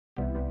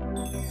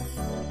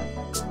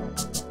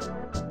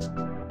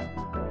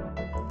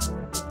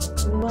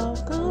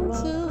Welcome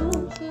to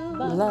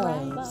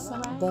Love's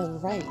the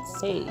Right.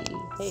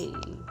 Hey.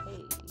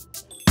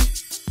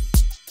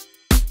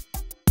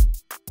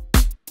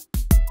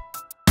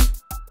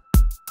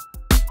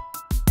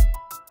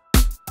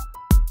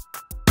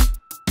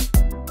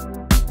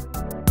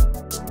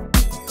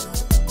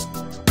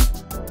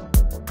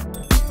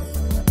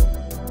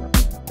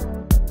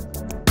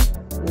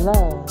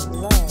 Love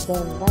the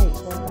right.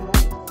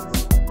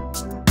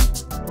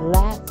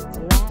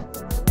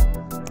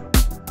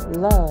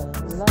 Love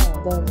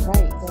the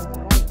right.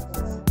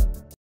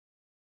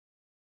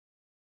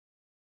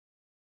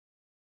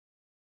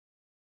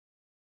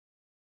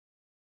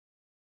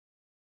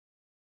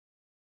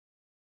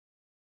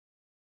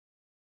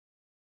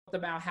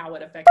 About how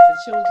it affects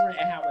the children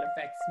and how it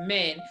affects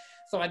men.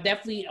 So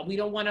we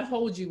don't want to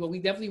hold you, but we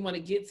definitely want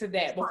to get to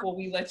that before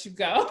we let you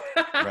go.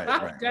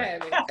 Right. Go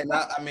ahead. And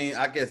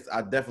I guess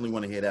I definitely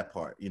want to hear that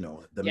part,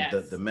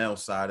 the male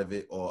side of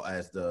it, or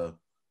as a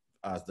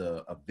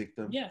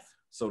victim, yes,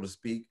 so to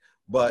speak.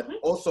 But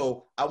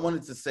also I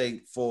wanted to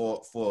say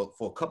for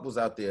couples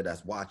out there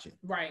that's watching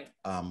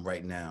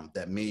right now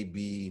that may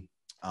be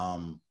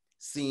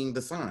seeing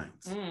the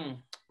signs,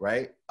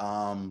 right?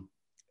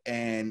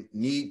 And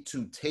need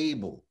to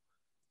table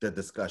the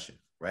discussion,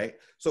 right?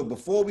 So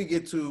before we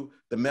get to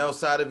the male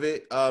side of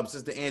it,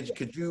 Sister Angie,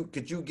 could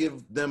you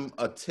give them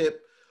a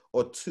tip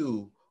or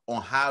two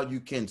on how you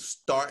can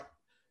start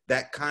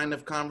that kind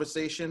of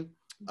conversation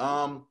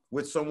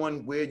with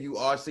someone where you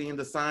are seeing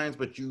the signs,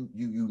 but you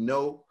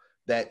know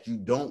that you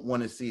don't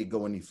want to see it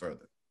go any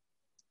further?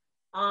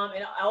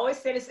 And I always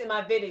say this in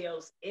my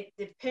videos, it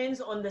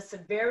depends on the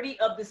severity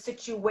of the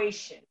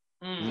situation.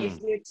 If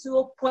you're to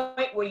a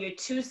point where you're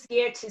too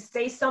scared to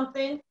say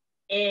something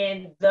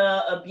and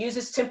the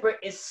abuser's temper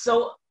is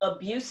so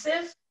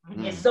abusive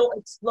and so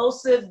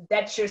explosive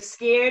that you're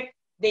scared,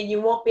 then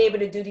you won't be able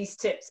to do these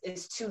tips.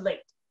 It's too late.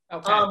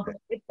 Okay.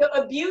 If the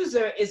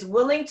abuser is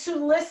willing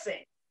to listen,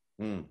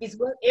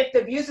 if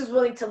the abuser is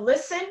willing to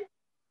listen,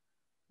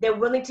 they're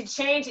willing to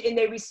change and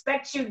they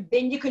respect you,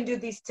 then you can do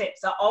these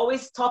tips. I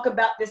always talk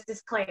about this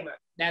disclaimer.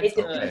 That's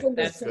good.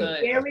 That's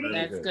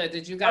good.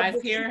 Did you guys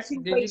hear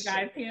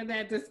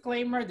that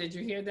disclaimer? Did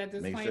you hear that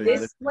disclaimer?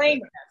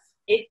 Disclaimer.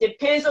 It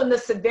depends on the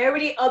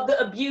severity of the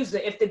abuser.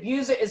 If the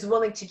abuser is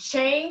willing to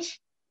change,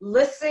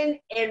 listen,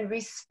 and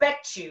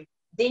respect you,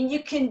 then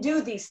you can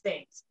do these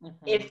things.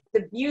 If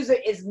the abuser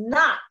is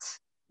not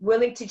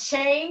willing to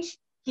change,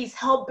 he's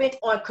hell-bent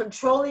on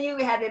controlling you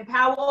and having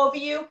power over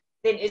you,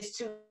 then it's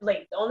too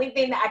late. The only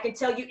thing that I can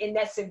tell you in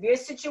that severe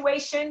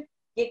situation,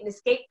 get an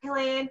escape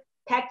plan,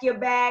 pack your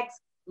bags,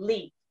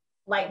 leave.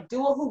 Like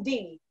do a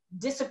Houdini,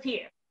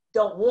 disappear.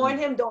 Don't warn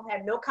him, don't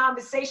have no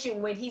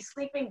conversation when he's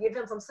sleeping, give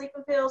him some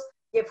sleeping pills,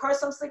 give her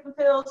some sleeping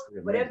pills,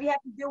 whatever you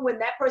have to do when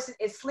that person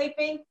is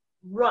sleeping,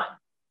 run.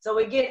 So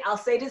again, I'll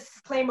say this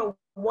disclaimer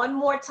one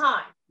more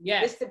time.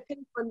 This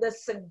depends on the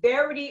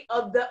severity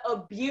of the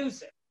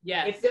abuser.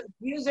 If the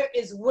abuser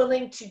is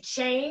willing to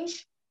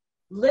change,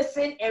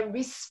 listen and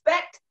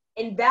respect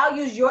and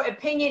values your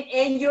opinion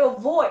and your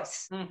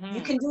voice, you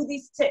can do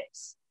these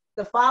tips.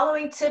 The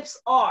following tips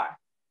are: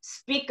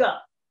 speak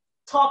up,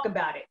 talk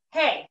about it.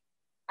 Hey,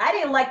 I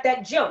didn't like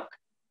that joke.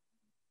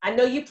 I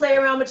know you play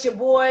around with your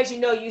boys,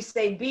 you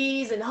say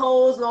bees and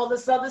hoes and all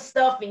this other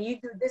stuff and you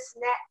do this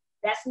and that.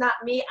 That's not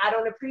me. I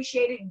don't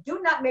appreciate it. Do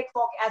not make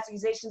false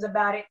accusations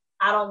about it.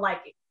 I don't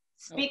like it.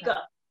 Speak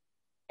up.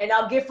 And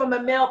I'll give from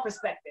a male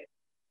perspective.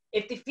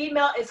 If the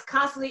female is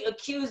constantly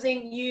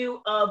accusing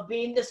you of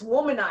being this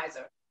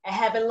womanizer and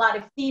having a lot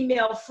of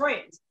female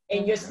friends,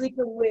 and you're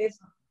sleeping with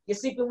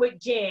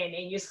Jen,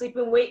 and you're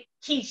sleeping with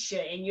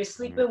Keisha, and you're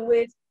sleeping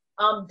with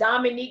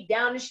Dominique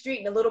down the street,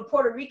 and a little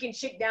Puerto Rican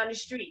chick down the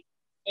street,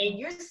 and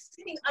you're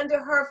sitting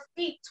under her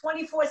feet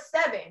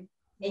 24/7,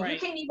 and you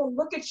can't even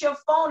look at your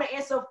phone or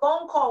answer a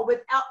phone call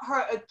without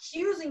her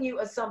accusing you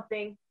of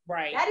something.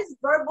 That is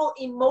verbal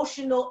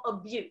emotional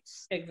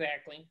abuse.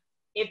 Exactly.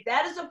 If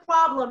that is a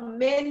problem,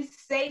 men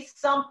say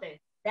something.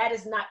 That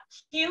is not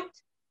cute.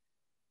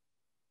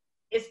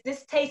 It's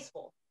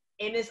distasteful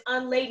and it's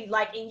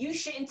unladylike, and you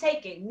shouldn't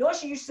take it, nor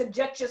should you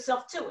subject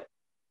yourself to it.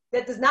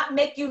 That does not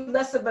make you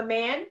less of a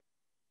man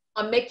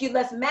or make you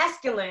less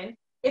masculine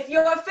if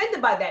you're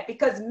offended by that,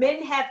 because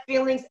men have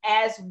feelings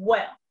as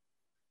well.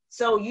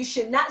 So you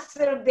should not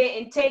sit up there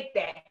and take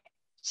that.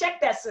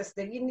 Check that,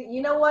 sister.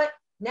 You know what?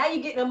 Now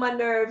you're getting on my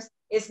nerves.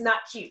 It's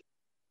not cute.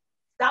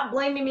 Stop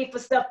blaming me for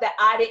stuff that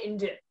I didn't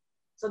do.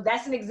 So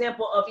that's an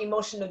example of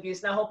emotional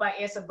abuse. And I hope I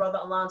answered Brother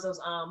Alonzo's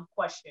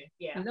question.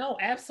 No,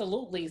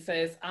 absolutely,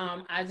 sis.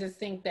 I just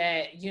think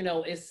that,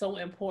 it's so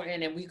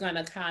important, and we're going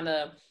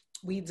to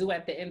we do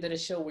at the end of the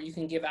show where you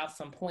can give out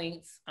some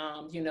points,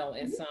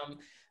 and some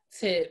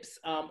tips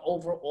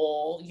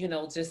overall,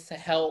 just to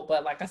help.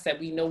 But like I said,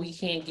 we know we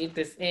can't get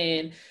this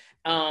in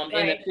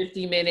a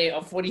 50-minute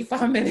or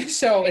 45-minute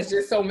show. It's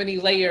just so many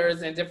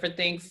layers and different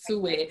things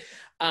to it.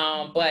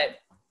 But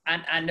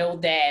I know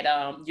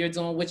that you're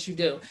doing what you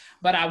do,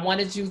 but I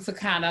wanted you to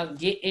kind of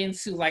get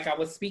into, like I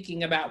was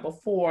speaking about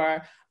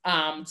before,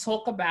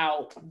 talk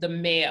about the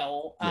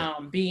male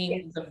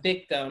being the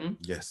victim.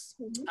 Yes.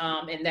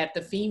 And that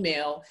the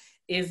female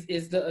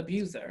is the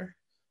abuser.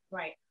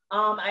 Right.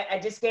 I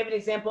just gave an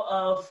example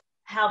of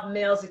how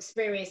males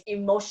experience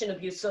emotional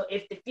abuse. So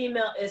if the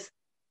female is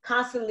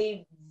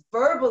constantly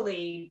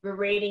verbally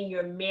berating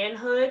your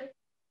manhood,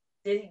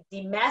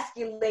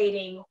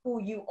 demasculating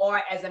who you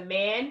are as a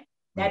man,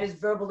 that is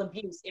verbal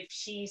abuse. If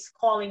she's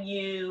calling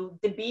you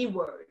the B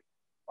word,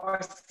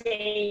 or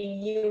saying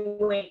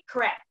you ain't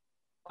crap,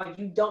 or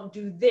you don't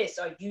do this,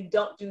 or you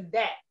don't do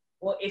that,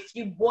 or if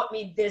you bought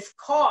me this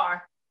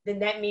car, then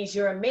that means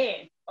you're a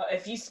man. Or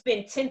if you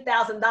spend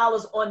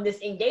 $10,000 on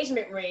this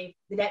engagement ring,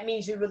 then that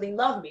means you really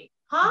love me.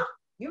 Huh?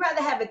 You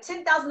rather have a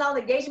 $10,000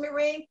 engagement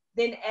ring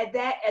than add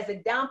that as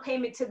a down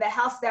payment to the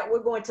house that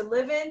we're going to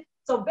live in?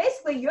 So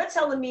basically, you're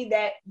telling me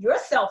that you're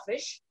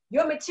selfish,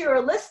 you're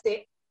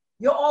materialistic,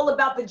 you're all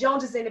about the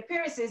Joneses and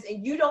appearances,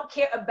 and you don't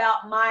care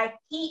about my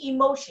key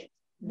emotions.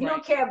 You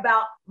don't care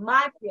about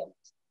my feelings.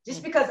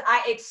 Just because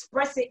I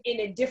express it in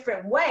a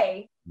different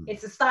way, and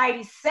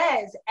society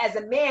says, as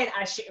a man,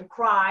 I shouldn't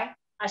cry,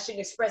 I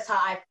shouldn't express how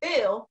I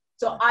feel.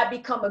 So I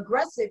become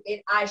aggressive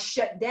and I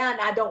shut down.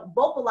 I don't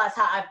vocalize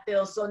how I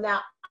feel. So now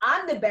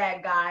I'm the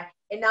bad guy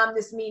and I'm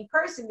this mean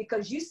person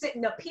because you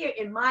sitting up here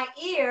in my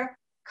ear,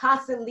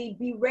 constantly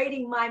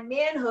berating my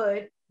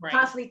manhood,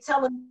 constantly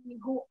telling me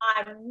who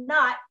I'm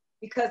not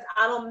because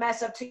I don't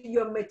mess up to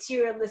your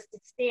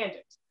materialistic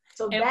standards.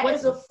 So that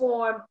is a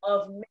form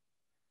of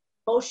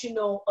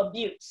emotional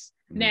abuse.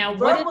 Now,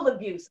 verbal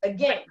abuse,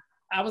 again.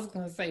 I was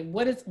going to say,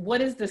 what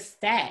is the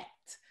stat?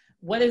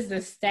 What is the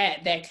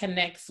stat that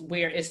connects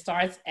where it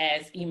starts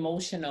as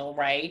emotional,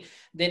 right?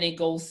 Then it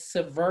goes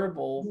to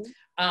verbal.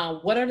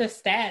 What are the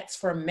stats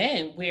for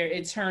men where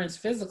it turns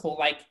physical?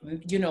 Like,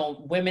 you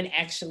know, women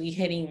actually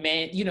hitting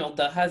men, you know,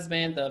 the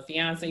husband, the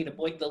fiance, the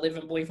boy, the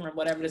living boyfriend,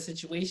 whatever the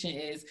situation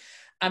is.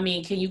 I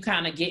mean, can you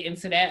kind of get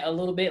into that a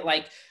little bit?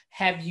 Like,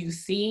 have you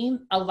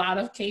seen a lot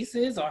of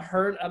cases or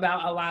heard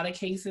about a lot of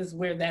cases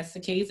where that's the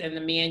case and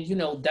the man, you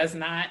know, does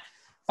not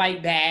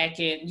fight back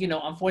and, you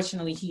know,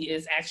 unfortunately he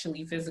is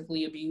actually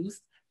physically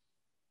abused?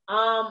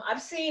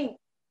 I've seen,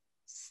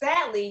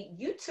 sadly,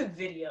 YouTube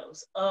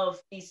videos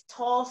of these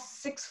tall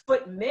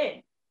 6-foot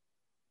men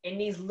and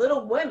these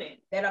little women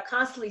that are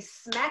constantly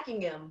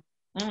smacking him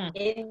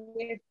in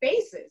their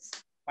faces.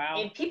 Wow.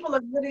 And people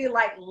are literally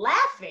like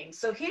laughing.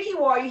 So here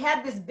you are, you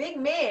have this big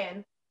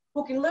man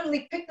who can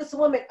literally pick this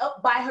woman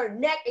up by her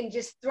neck and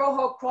just throw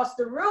her across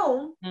the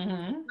room.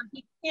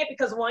 He can't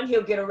because, one,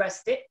 he'll get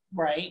arrested.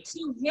 Right.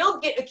 Two, he'll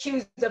get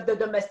accused of the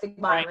domestic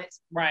violence.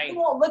 Right. He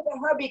won't look at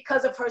her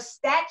because of her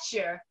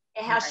stature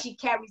and how she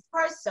carries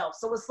herself.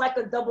 So it's like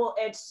a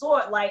double-edged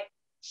sword. Like,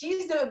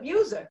 she's the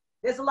abuser.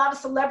 There's a lot of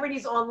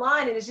celebrities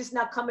online and it's just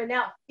not coming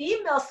out.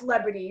 Female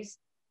celebrities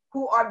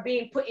who are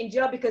being put in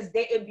jail because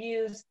they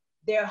abuse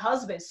their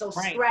husbands. So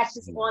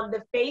scratches on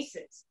the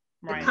faces.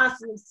 The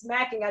constantly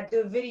smacking. I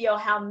do a video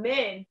how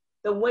men,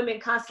 the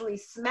women constantly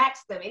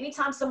smacks them.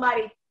 Anytime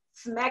somebody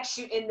smacks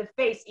you in the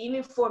face,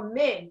 even for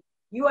men,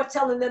 you are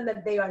telling them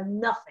that they are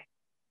nothing.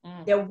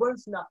 They're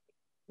worth nothing.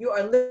 You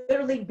are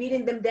literally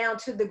beating them down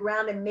to the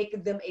ground and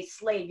making them a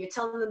slave. You're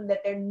telling them that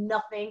they're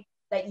nothing,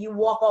 that you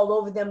walk all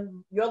over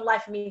them. Your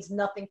life means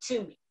nothing to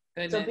me.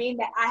 So being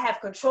that I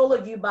have control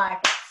of you by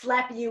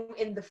slapping you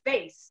in the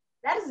face,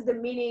 that is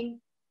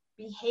demeaning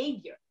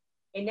behavior.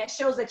 And that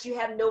shows that you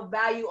have no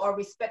value or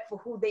respect for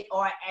who they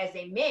are as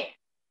a man.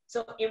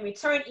 So in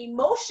return,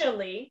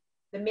 emotionally,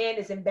 the man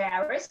is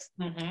embarrassed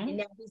and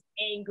now he's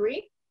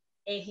angry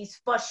and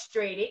he's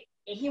frustrated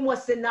and he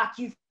wants to knock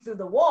you through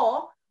the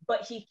wall,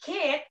 but he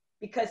can't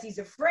because he's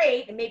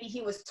afraid. And maybe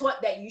he was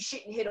taught that you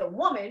shouldn't hit a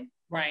woman,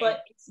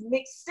 but it's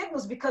mixed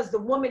signals because the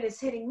woman is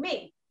hitting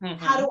me.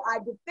 How do I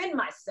defend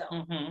myself?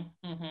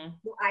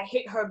 Do I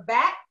hit her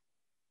back?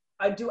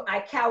 Or do I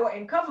cower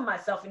and cover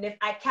myself? And if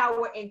I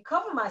cower and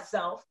cover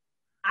myself,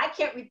 I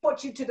can't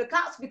report you to the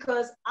cops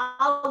because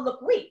I'll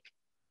look weak.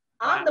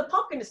 I'm the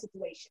punk in the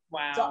situation.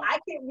 So I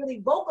can't really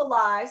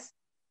vocalize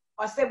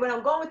or say what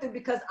I'm going through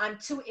because I'm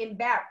too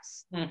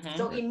embarrassed.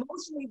 So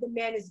emotionally, the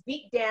man is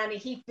beat down and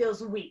he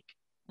feels weak.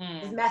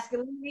 His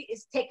masculinity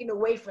is taken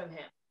away from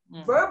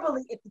him.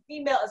 Verbally, if the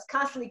female is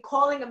constantly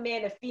calling a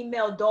man a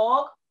female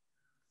dog,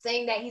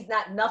 saying that he's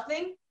not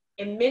nothing,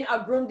 and men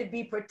are groomed to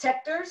be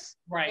protectors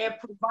and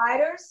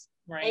providers,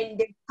 and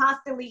they're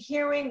constantly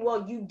hearing,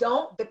 well, you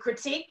don't, the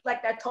critique,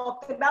 like I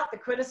talked about, the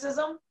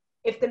criticism.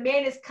 If the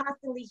man is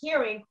constantly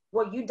hearing,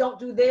 well, you don't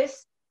do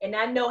this, and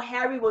I know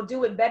Harry will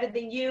do it better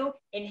than you,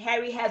 and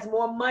Harry has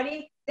more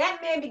money, that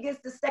man begins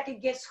to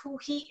second guess who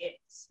he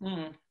is.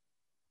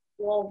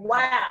 Well,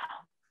 wow.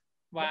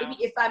 Maybe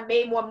if I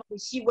made more money,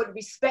 she would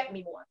respect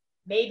me more.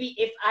 Maybe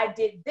if I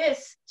did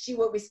this, she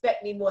would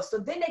respect me more. So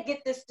then they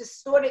get this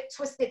distorted,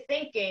 twisted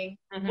thinking.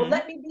 Well,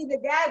 let me be the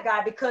bad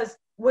guy because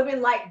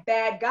women like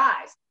bad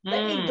guys.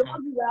 Let me dog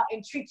you out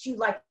and treat you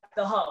like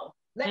the hoe.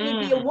 Let me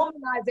be a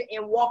womanizer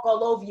and walk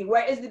all over you.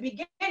 Whereas in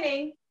the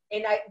beginning,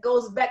 And it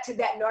goes back to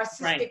that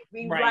narcissistic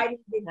rewriting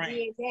the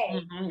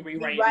DNA,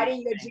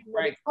 rewriting your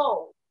genetic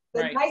code.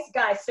 The nice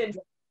guy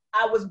syndrome.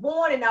 I was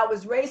born and I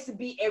was raised to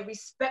be a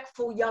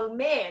respectful young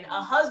man,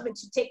 a husband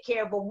to take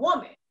care of a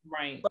woman.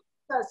 But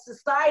because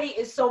society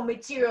is so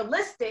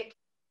materialistic,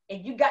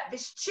 and you got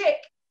this chick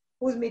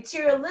who's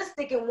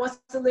materialistic and wants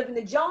to live in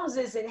the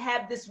Joneses and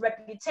have this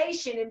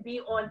reputation and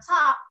be on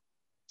top,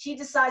 she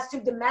decides to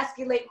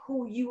demasculate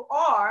who you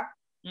are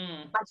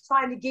by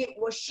trying to get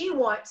what she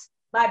wants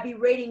by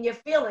berating your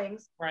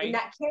feelings and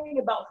not caring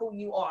about who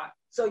you are.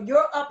 So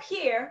you're up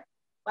here.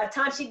 By the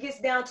time she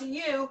gets down to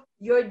you,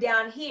 you're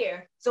down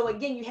here. So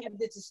again, you have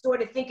this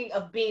distorted thinking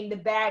of being the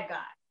bad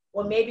guy.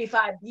 Or maybe if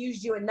I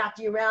abuse you and knock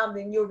you around,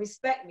 then you'll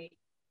respect me.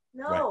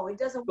 No, it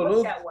doesn't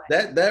work that way.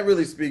 That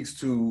really speaks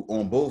to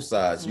on both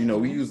sides. You know,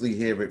 we usually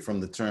hear it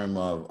from the term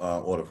of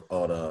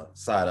or the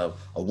side of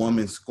a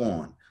woman's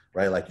scorn,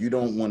 right? Like you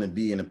don't want to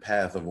be in the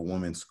path of a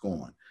woman's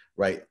scorn,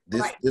 right?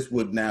 This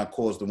would now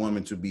cause the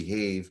woman to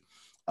behave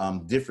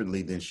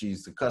differently than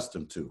she's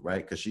accustomed to,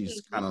 right? Because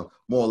she's kind of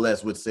more or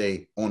less would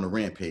say on the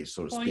rampage,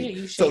 so to speak.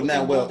 Yeah, so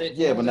now, but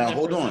now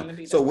hold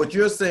on. So what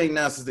you're saying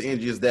now, Sister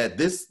Angie, is that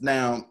this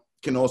now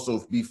can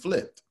also be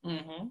flipped.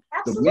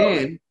 The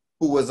man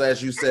who was,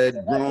 as you said,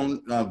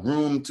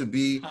 groomed to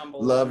be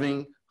humble,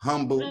 loving,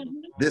 humble,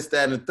 this,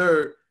 that, and the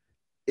third.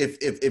 If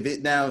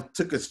it now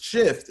took a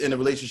shift in a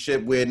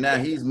relationship where now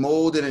he's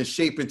molded and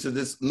shaped into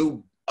this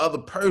new other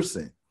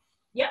person,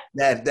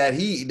 that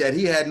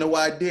he had no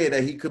idea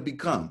that he could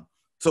become.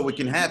 So it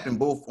can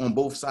happen on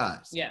both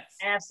sides. Yes,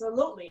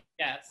 absolutely.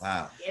 Yes.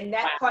 Wow. And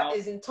that part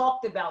isn't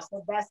talked about.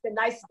 So that's the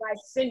nice guy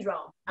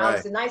syndrome. I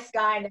was a nice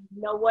guy, and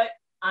you know what?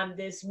 I'm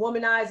this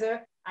womanizer.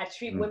 I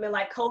treat women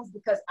like hoes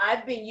because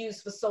I've been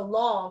used for so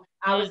long.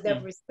 I was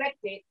never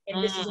respected,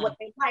 and this is what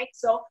they like.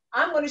 So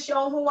I'm going to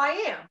show them who I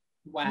am.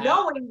 Wow.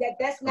 Knowing that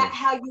that's not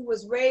how you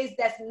was raised,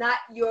 that's not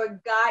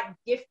your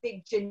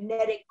God-gifted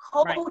genetic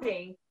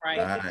coding.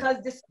 But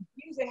because this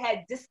abuser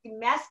had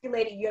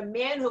demasculated your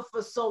manhood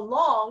for so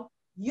long,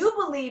 you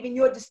believe in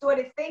your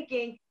distorted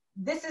thinking,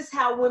 this is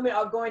how women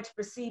are going to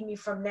perceive me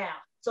from now.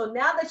 So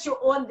now that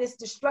you're on this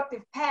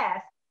destructive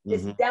path,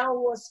 this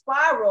downward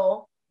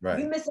spiral,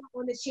 you miss out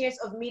on the chance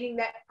of meeting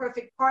that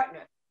perfect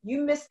partner.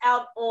 You miss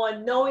out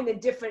on knowing the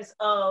difference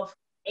of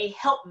a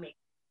helpmate.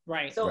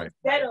 So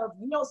instead of,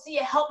 you don't see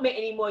a helpmate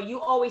anymore, you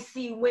always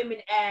see women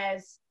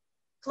as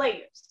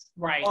players.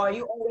 Or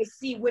you always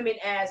see women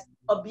as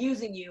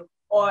abusing you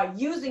or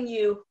using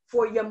you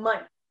for your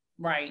money.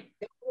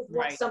 They always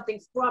want something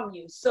from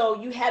you.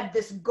 So you have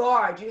this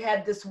guard, you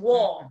have this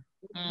wall.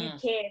 You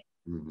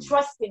can't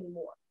trust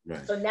anymore.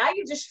 So now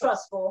you're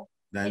distrustful,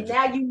 and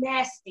now you're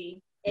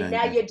nasty, and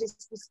now you're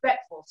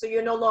disrespectful. So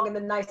you're no longer the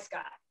nice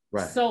guy.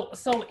 So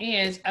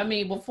Ange, I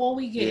mean, before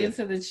we get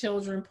into the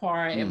children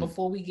part and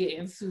before we get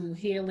into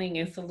healing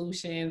and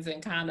solutions and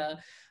kind of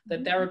the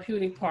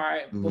therapeutic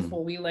part,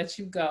 before we let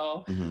you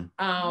go,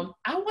 I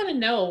want to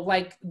know,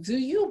 like, do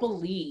you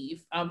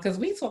believe, because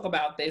we talk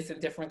about this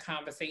in different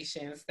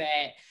conversations,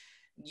 that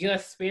your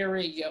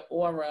spirit, your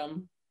aura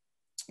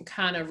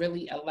kind of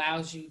really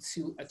allows you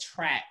to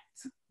attract,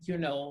 you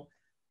know,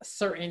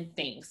 certain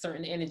things,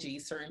 certain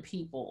energies, certain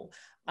people.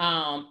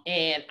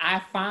 And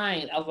I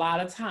find a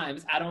lot of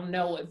times, I don't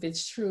know if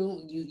it's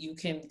true, you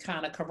can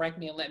kind of correct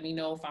me and let me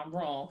know if I'm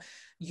wrong.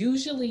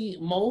 Usually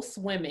most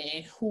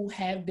women who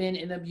have been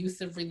in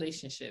abusive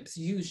relationships,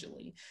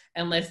 usually,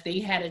 unless they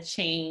had a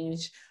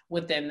change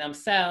within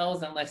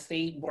themselves, unless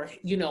they were,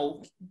 you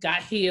know,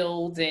 got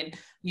healed and,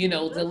 you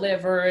know,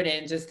 delivered,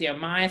 and just their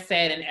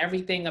mindset and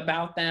everything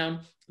about them,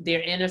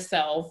 their inner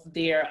self,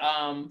 their,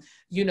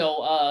 you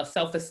know,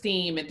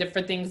 self-esteem and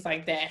different things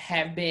like that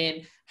have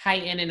been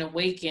heightened and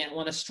awakened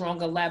on a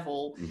stronger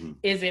level.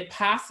 Is it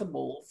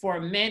possible for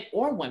men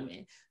or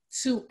women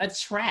to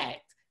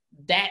attract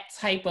that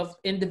type of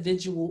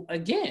individual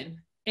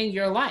again in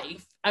your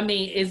life? I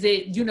mean, is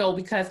it, you know,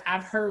 because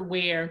I've heard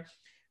where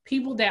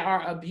people that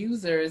are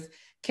abusers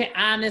can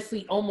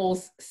honestly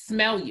almost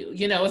smell you.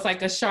 You know, it's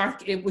like a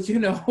shark, you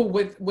know,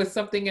 with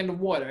something in the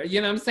water, you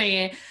know what I'm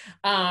saying?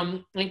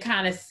 And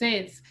kind of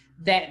sense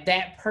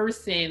that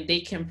person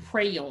they can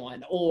prey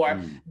on, or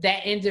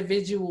that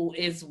individual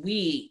is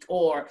weak,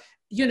 or,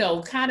 you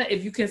know, kind of,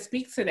 if you can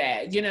speak to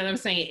that, you know what I'm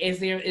saying?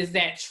 Is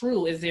that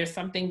true? Is there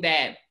something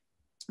that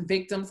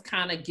victims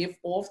kind of give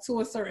off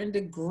to a certain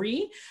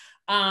degree?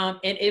 And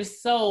if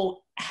so,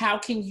 how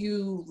can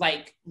you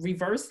like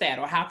reverse that,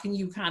 or how can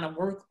you kind of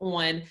work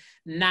on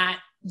not,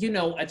 you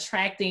know,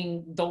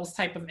 attracting those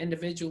type of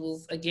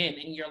individuals again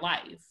in your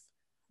life?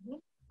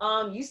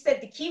 You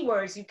said the key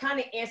words. You kind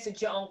of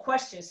answered your own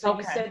question. So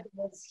you said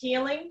it's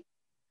healing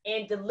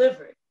and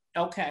delivered.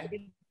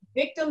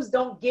 Victims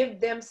don't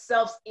give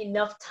themselves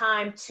enough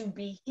time to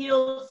be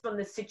healed from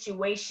the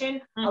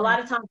situation. A lot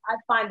of times I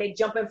find they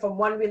jump in from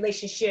one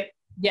relationship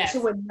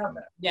to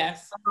another.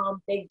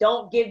 They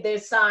don't give their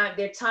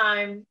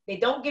time. They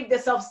don't give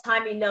themselves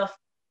time enough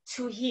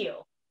to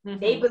heal.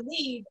 They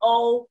believe,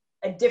 oh,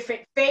 a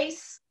different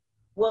face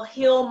will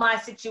heal my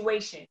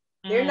situation.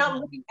 They're not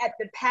looking at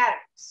the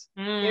patterns.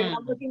 They're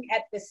not looking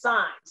at the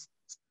signs.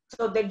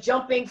 So they're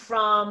jumping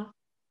from,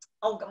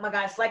 oh my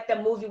God, it's like the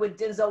movie with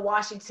Denzel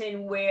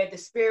Washington where the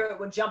spirit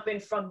would jump in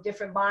from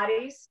different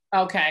bodies.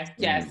 Okay,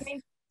 yes. Same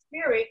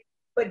spirit,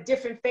 but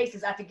different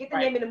faces. I forget the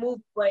name of the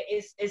movie, but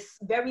it's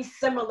very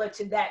similar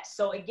to that.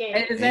 So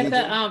again, is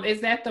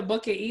that the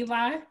Book of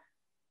Eli?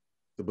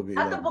 The Book of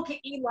Not Eli. the Book of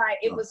Eli.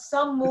 It was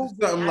some movie.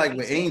 Something like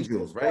with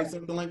angels, right?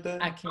 Something like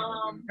that. I can't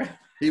remember.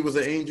 He was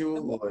an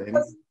angel.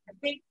 I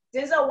think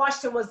Denzel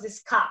Washington was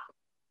this cop.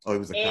 Oh, he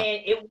was a cop.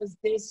 And it was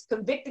this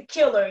convicted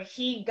killer.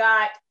 He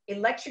got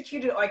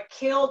electrocuted or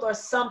killed or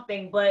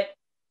something, but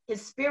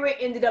his spirit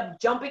ended up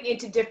jumping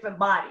into different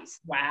bodies.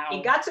 Wow.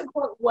 It got to a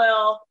point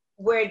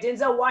where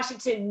Denzel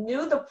Washington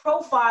knew the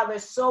profiler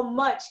so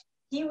much,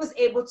 he was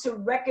able to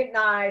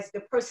recognize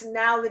the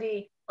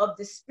personality of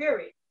the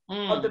spirit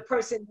of the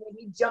person when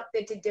he jumped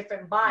into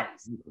different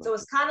bodies. So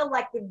it's kind of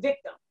like the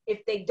victim.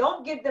 If they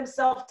don't give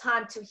themselves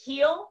time to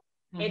heal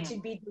and to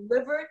be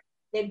delivered,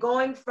 they're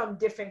going from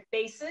different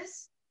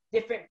faces,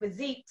 different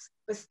physiques,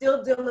 but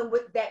still dealing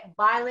with that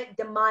violent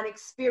demonic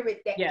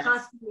spirit that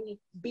constantly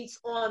beats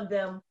on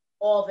them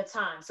all the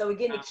time. So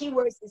again, the key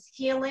words is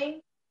healing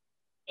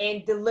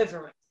and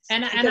deliverance.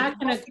 And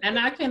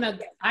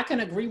I can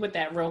agree with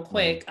that real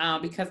quick,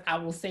 because I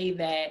will say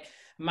that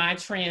my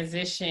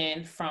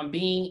transition from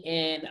being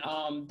in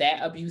that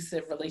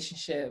abusive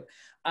relationship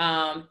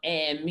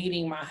and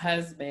meeting my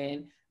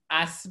husband,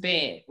 I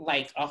spent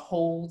like a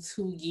whole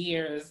 2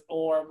 years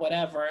or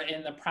whatever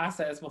in the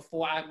process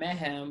before I met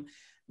him,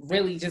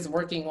 really just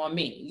working on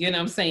me, you know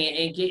what I'm saying,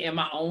 and getting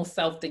my own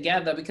self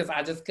together, because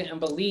I just couldn't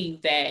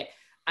believe that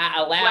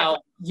I allowed,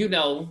 you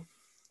know,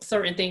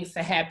 certain things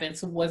to happen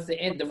towards the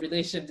end. The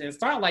relationship didn't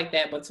start like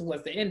that, but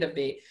towards the end of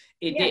it,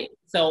 it did.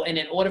 So, and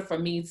in order for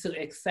me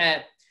to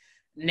accept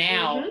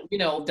now, you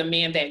know, the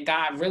man that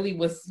God really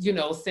was, you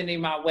know,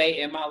 sending my way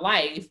in my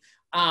life,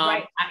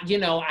 I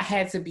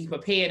had to be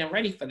prepared and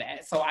ready for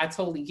that. So I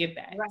totally get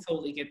that.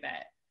 Totally get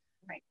that.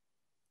 Right.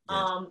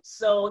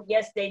 So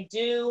yes, they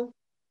do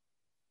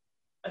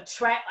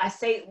attract,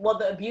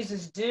 the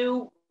abusers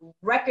do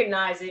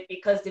recognize it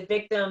because the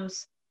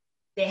victims,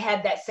 they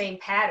have that same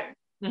pattern.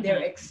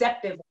 They're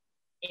acceptive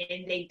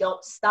and they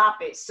don't stop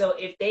it. So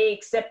if they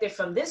accept it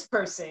from this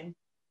person,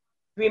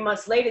 3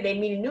 months later, they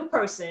meet a new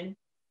person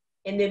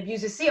and the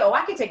abuser see, oh,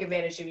 I can take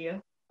advantage of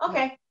you.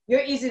 Okay.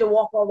 You're easy to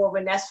walk all over,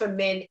 and that's for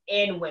men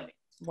and women.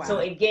 Wow. So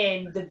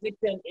again, the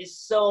victim is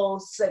so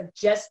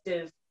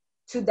suggestive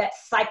to that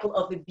cycle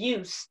of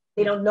abuse.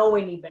 They don't know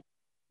any better.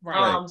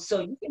 Right.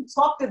 So you can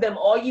talk to them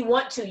all you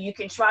want to. You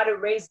can try to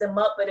raise them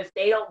up, but if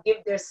they don't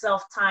give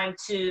themselves time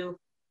to,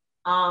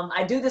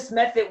 I do this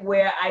method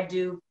where I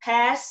do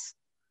past,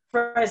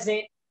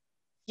 present,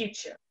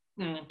 future.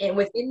 And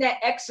within that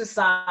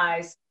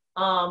exercise,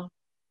 I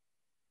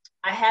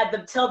had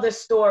them tell the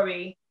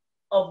story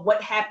of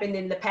what happened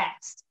in the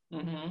past.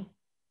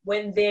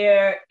 When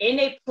they're in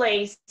a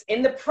place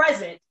in the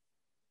present,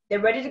 they're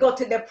ready to go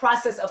to their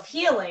process of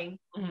healing.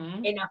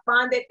 And I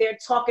find that they're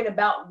talking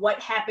about what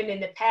happened in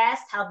the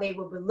past, how they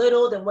were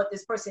belittled and what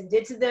this person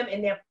did to them,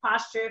 and their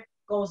posture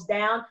goes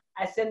down.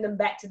 I send them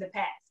back to the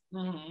past.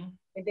 And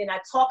then I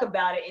talk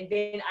about it, and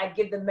then I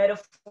give the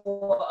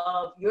metaphor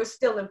of you're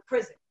still in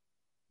prison.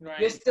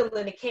 You're still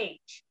in a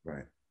cage.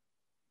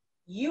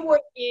 You're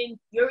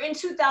in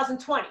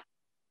 2020.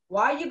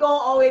 Why are you going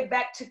all the way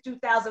back to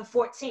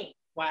 2014?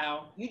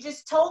 Wow. You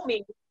just told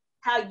me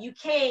how you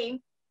came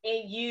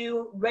and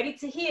you ready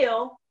to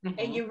heal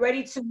and you're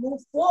ready to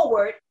move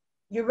forward.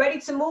 You're ready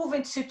to move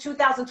into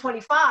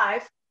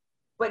 2025,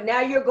 but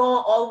now you're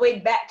going all the way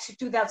back to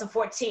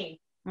 2014.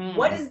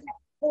 What is that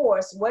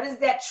force? What is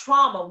that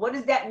trauma? What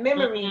is that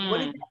memory? What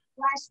is that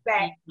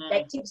flashback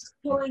that keeps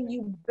pulling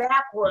you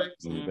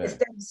backwards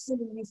instead of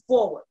sending you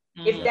forward?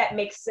 If that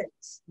makes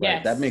sense. Right.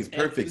 Yes. That makes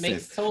perfect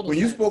sense. When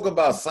you spoke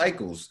about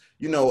cycles,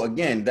 you know,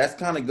 again, that's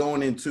kind of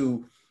going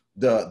into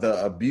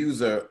the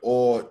abuser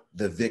or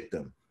the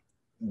victim.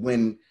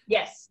 When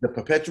the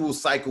perpetual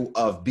cycle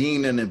of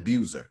being an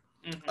abuser,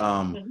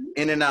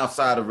 in and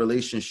outside of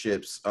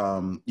relationships,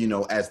 you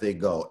know, as they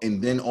go, and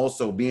then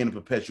also being a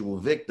perpetual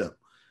victim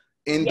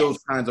in those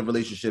kinds of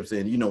relationships.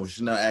 And, you know,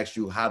 Chanel asked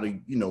you how to,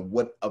 you know,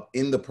 what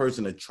in the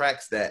person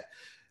attracts that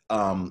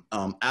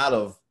out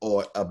of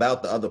or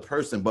about the other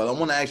person. But I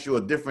want to ask you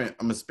I'm going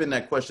to spin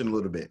that question a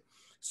little bit.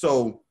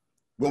 So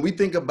when we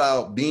think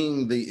about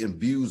being the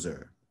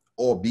abuser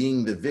or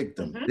being the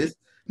victim, this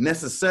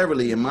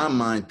necessarily, in my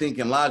mind,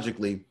 thinking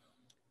logically,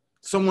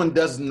 someone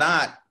does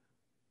not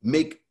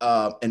make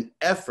an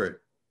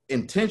effort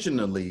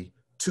intentionally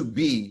to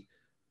be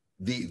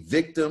the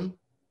victim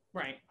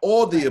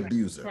or the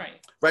abuser.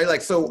 Right.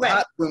 Like, so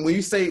when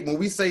we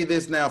say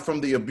this now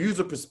from the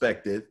abuser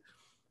perspective,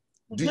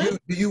 do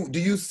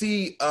you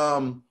see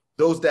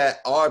those that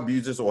are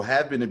abusers or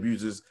have been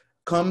abusers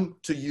come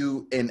to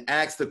you and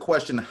ask the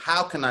question,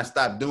 how can I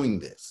stop doing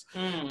this?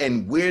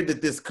 And where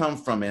did this come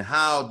from? And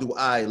how do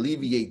I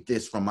alleviate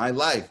this from my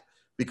life?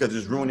 Because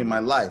it's ruining my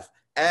life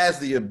as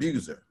the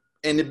abuser.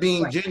 and it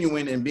being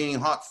genuine and being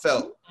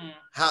heartfelt.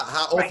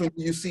 How often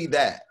do you see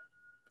that?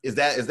 Is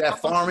that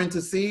foreign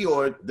to see,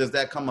 or does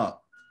that come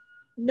up?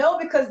 No,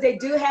 because they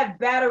do have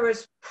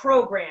batterers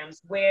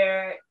programs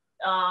where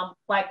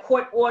by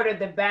court order,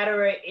 the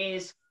batterer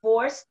is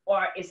forced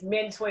or it's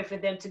mandatory for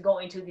them to go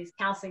into these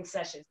counseling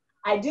sessions.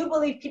 I do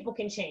believe people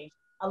can change.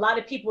 A lot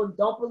of people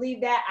don't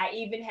believe that. I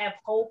even have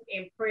hope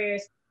and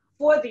prayers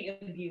for the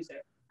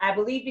abuser. I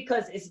believe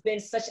because it's been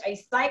such a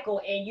cycle,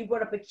 and you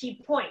brought up a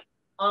key point.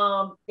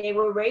 They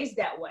were raised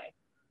that way.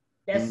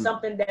 That's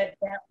something that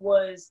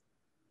was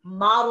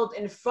modeled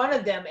in front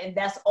of them, and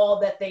that's all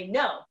that they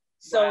know.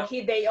 So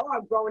here they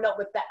are growing up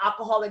with the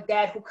alcoholic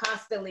dad who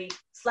constantly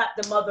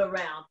slapped the mother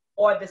around,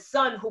 or the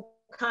son who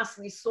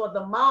constantly saw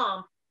the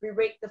mom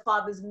berate the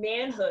father's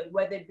manhood,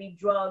 whether it be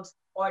drugs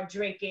or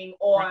drinking,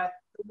 or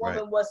the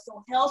woman was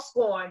so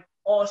hell-scorned,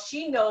 all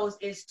she knows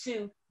is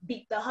to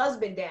beat the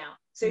husband down.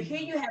 So here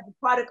you have the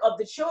product of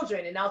the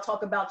children, and I'll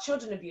talk about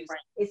children abuse.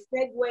 It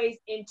segues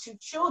into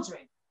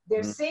children.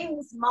 They're seeing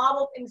this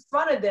model in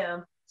front of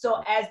them.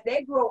 So as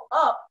they grow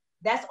up,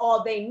 that's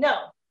all they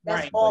know.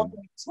 That's all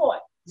they're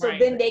taught. So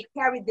then they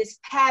carry this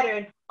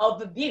pattern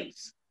of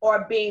abuse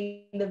or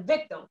being the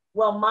victim.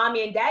 Well,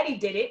 mommy and daddy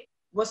did it.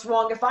 What's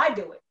wrong if I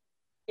do it?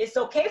 It's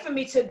okay for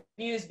me to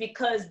abuse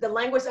because the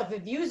language of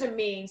abuser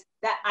means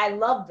that I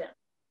love them.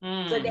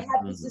 So they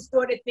have this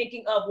distorted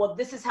thinking of, well,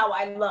 this is how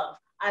I love.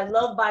 I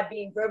love by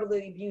being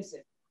verbally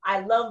abusive. I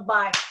love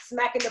by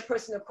smacking the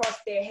person across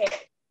their head.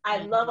 I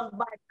love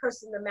by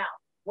cursing them out.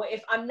 Well,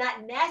 if I'm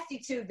not nasty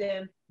to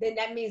them, then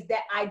that means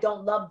that I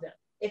don't love them.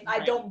 If I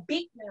don't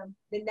beat them,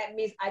 then that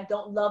means I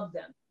don't love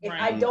them. If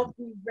I don't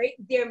berate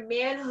their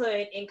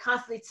manhood and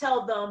constantly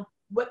tell them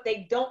what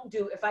they don't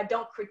do, if I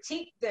don't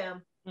critique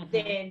them,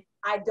 then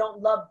I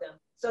don't love them.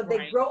 So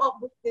they grow up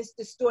with this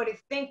distorted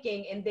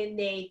thinking, and then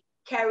they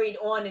carry it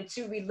on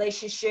into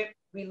relationship.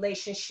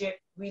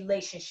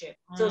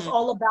 So it's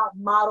all about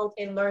modeled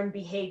and learned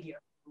behavior.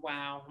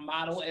 Wow,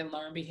 model and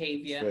learn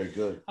behavior. Very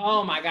good.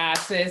 Oh my gosh,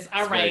 sis.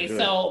 All right.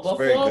 So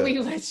before we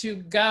let you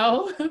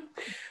go,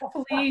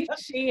 please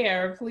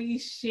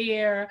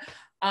share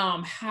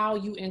how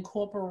you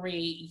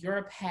incorporate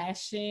your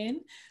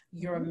passion,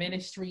 your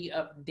ministry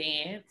of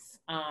dance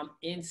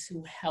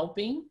into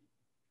helping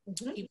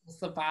people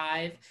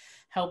survive,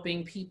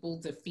 helping people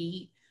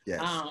defeat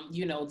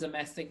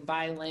domestic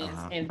violence,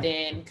 and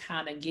then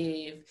kind of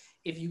give,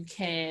 if you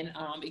can,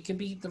 it could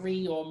be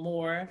 3 or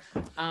more,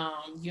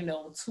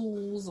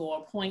 tools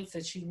or points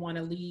that you want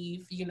to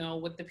leave,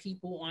 with the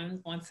people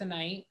on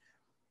tonight.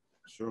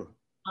 Sure.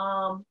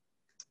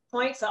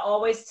 Points, I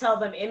always tell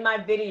them in my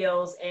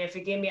videos, and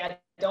forgive me, I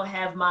don't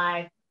have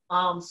my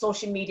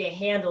social media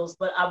handles,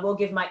 but I will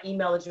give my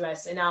email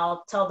address and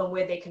I'll tell them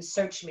where they can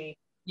search me.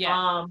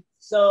 Yeah.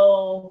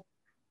 So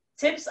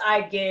tips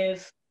I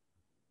give,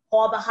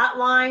 call the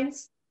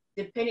hotlines,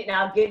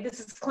 now I'll give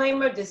this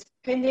disclaimer,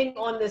 depending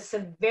on the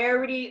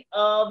severity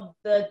of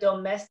the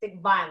domestic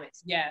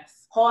violence.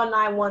 Yes. Call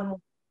 911.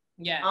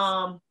 Yes.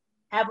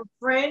 Have a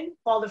friend,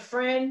 call a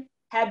friend,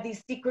 have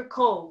these secret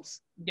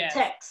codes. Yes.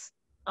 Text,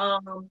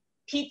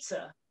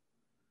 pizza,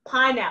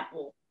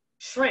 pineapple,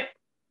 shrimp.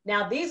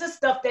 Now these are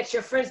stuff that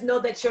your friends know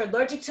that you're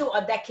allergic to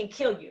or that can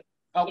kill you.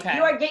 Okay. If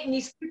you are getting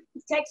these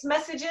text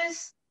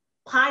messages,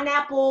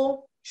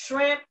 pineapple,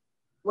 shrimp,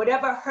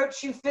 whatever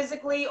hurts you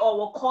physically or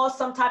will cause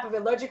some type of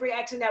allergic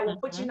reaction that will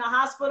put you in the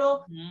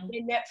hospital,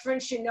 then that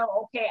friend should know,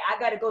 okay, I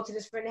got to go to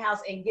this friend's house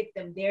and get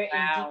them. They're in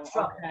deep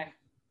trouble. Okay.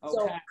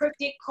 So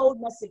cryptic code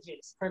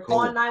messages,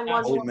 call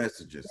 911, code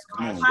messages,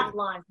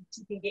 hotlines that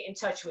you can get in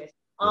touch with.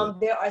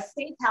 There are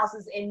safe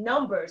houses and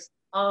numbers.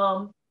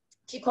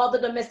 If you call the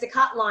domestic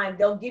hotline,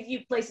 they'll give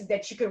you places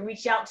that you can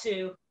reach out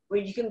to where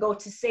you can go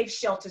to safe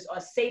shelters or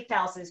safe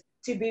houses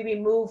to be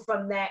removed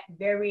from that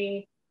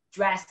very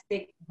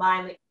drastic,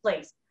 violent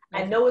place.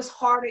 I know it's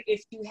harder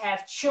if you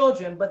have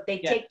children, but they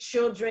take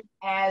children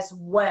as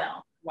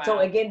well. Wow. So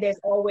again, there's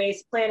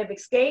always plan of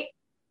escape,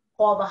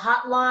 call the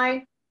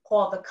hotline,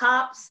 call the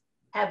cops,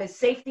 have a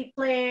safety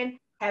plan,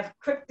 have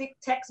cryptic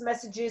text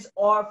messages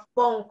or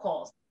phone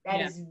calls.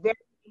 That is very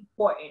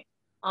important.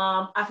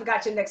 I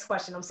forgot your next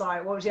question. I'm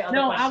sorry. What was your other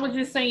question? No, I was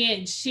just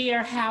saying,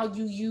 share how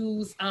you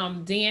use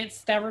dance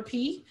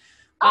therapy.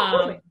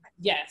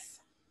 Yes.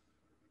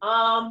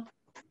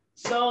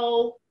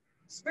 So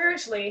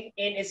spiritually,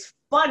 and it's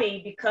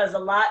funny because a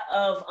lot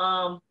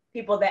of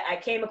people that I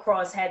came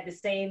across had the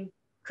same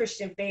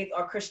Christian faith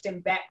or Christian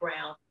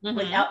background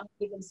without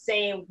even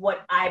saying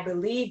what I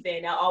believe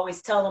in. I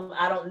always tell them,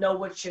 I don't know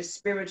what your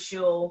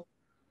spiritual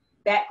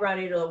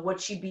background is or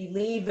what you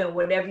believe in,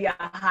 whatever your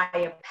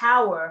higher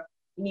power,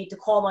 you need to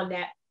call on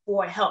that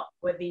for help,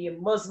 whether you're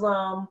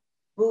Muslim,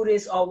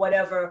 Buddhist, or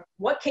whatever.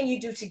 What can you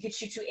do to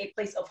get you to a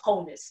place of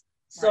wholeness?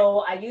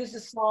 So I use the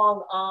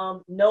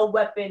song, No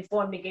Weapon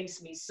Formed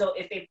Against Me. So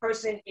if a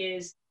person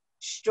is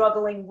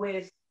struggling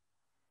with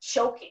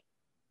choking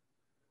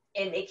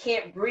and they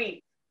can't breathe,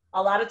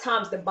 a lot of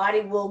times the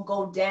body will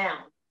go down.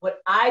 What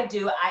I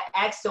do, I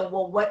ask them,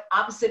 well, what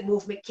opposite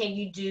movement can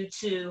you do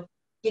to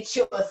get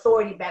your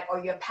authority back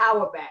or your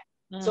power back?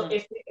 So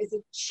if there is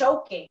a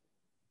choking,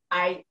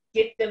 I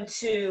get them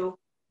to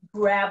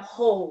grab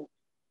hold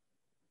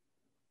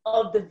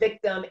of the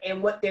victim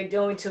and what they're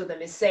doing to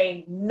them and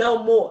saying,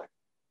 no more,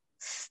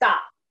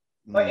 stop.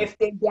 Or if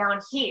they're down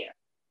here,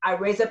 I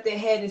raise up their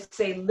head and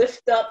say,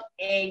 lift up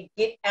and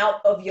get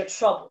out of your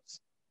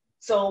troubles.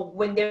 So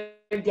when they're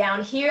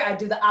down here, I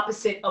do the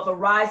opposite of a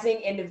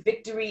rising and a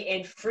victory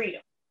and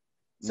freedom.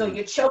 So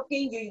you're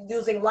choking, you're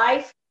losing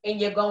life,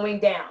 and you're going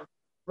down.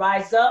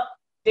 Rise up,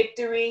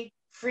 victory,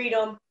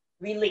 freedom,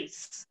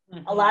 release.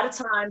 A lot of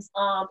times,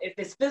 if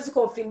it's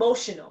physical, if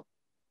emotional,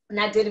 and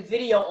I did a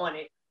video on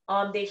it,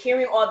 they're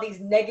hearing all these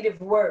negative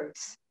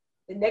words.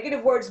 The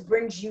negative words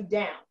brings you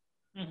down.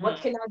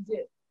 What can I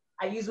do?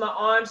 I use my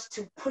arms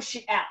to push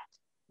it out.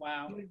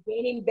 Wow. You're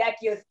gaining back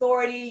your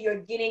authority.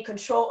 You're getting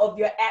control of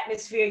your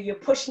atmosphere. You're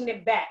pushing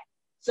it back.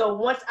 So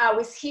once I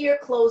was here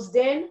closed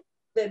in,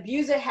 the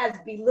abuser has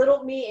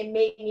belittled me and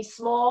made me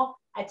small.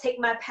 I take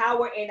my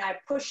power and I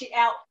push it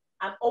out.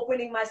 I'm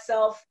opening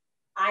myself.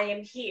 I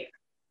am here.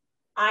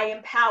 I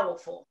am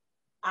powerful.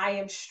 I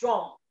am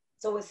strong.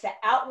 So it's the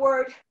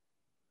outward,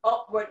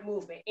 upward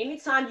movement.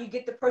 Anytime you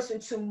get the person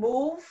to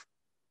move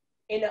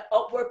in an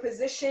upward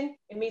position,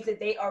 it means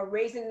that they are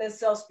raising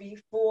themselves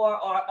before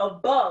or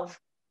above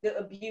the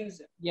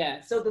abuser.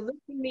 Yes. So the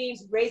lifting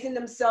means raising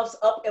themselves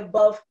up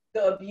above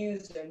the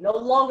abuser. No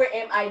longer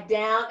am I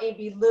down and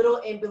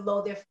belittled and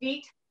below their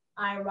feet.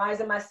 I am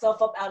rising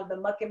myself up out of the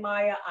muck and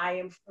mire. I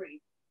am free.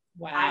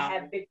 Wow. I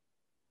have victory.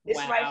 This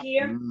right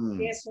here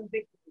stands for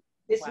victory.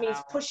 This means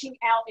pushing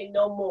out and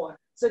no more.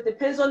 So it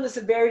depends on the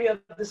severity of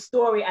the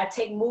story. I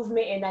take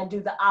movement and I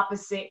do the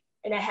opposite,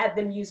 and I have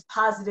them use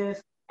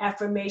positive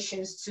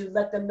affirmations to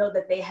let them know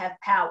that they have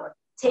power.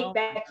 Take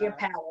back your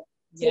power.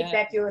 Take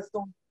back your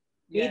authority.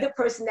 Be the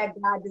person that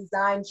God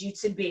designed you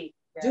to be.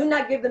 Do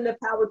not give them the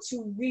power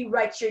to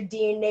rewrite your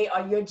DNA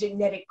or your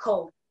genetic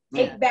code.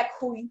 Take back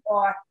who you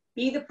are.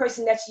 Be the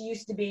person that you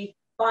used to be.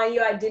 Find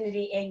your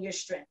identity and your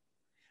strength.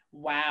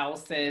 Wow,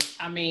 sis.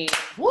 I mean,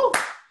 woo.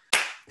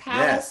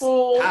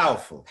 Powerful,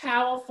 yes,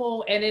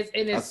 powerful, and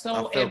it's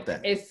so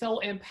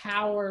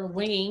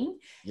empowering,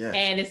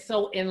 and it's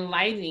so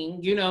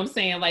enlightening. You know what I'm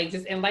saying? Like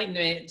just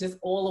enlightenment, just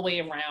all the way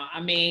around.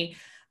 I mean,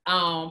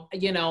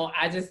 you know,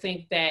 I just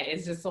think that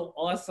it's just so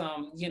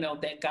awesome. You know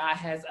that God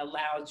has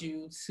allowed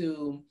you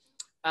to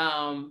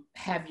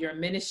have your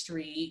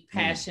ministry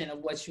passion of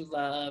what you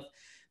love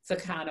to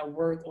kind of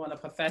work on a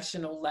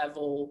professional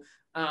level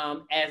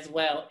as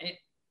well,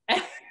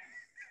 and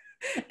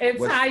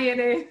tie it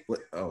in.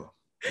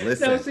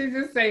 Listen. So she's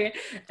just saying,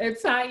 and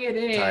tie it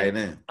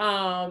in.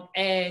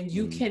 And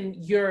you can,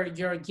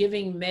 you're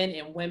giving men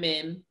and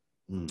women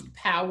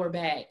power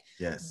back.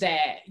 Yes.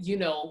 That, you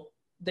know,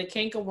 the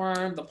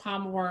cankerworm, the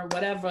palmer worm,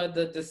 whatever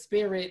the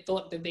spirit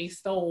thought that they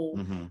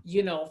stole,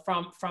 you know,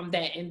 from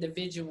that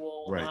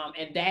individual. Right.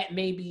 And that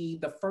may be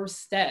the first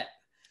step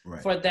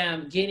for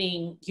them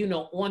getting, you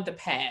know, on the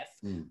path,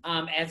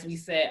 as we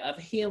said, of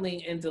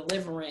healing and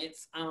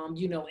deliverance,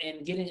 you know,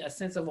 and getting a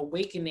sense of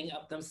awakening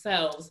of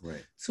themselves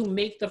to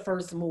make the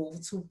first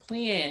move, to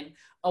plan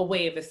a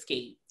way of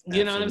escape.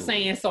 You know what I'm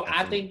saying? So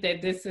I think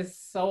that this is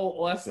so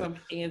awesome,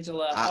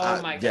 Angela.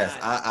 Oh my God. Yes,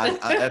 I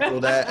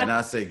echo that, and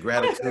I say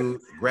gratitude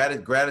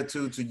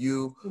to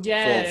you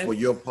for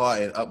your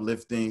part in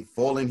uplifting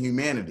fallen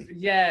humanity.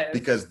 Yes.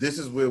 Because this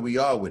is where we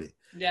are with it.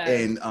 Yes.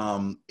 And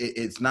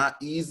it's not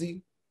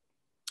easy.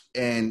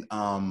 And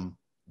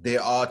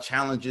there are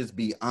challenges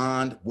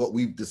beyond what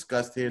we've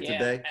discussed here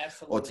today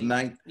or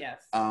tonight.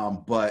 Yes.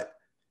 But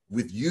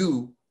with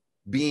you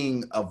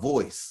being a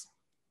voice,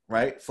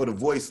 right, for the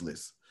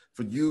voiceless,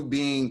 for you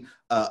being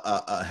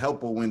a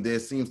helper when there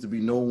seems to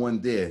be no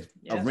one there,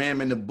 a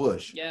ram in the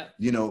bush,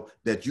 you know,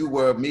 that you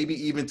were maybe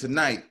even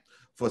tonight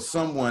for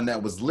someone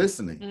that was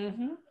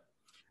listening.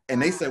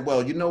 And they said,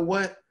 well, you know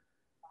what?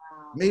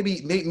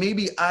 Maybe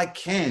I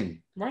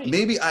can. Right.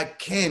 Maybe I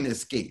can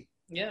escape.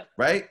 Yeah.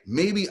 Right?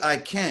 Maybe I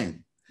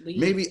can. Leave.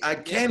 Maybe I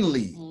can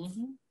leave.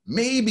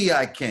 Maybe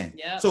I can.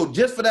 Yeah. So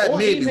just for that, or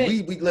maybe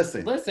even, we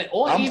listen.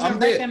 Or I'm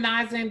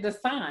recognizing the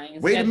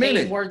signs that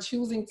they were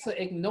choosing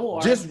to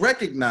ignore. Just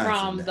recognizing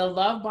from the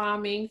love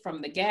bombing, from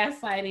the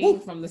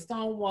gaslighting, from the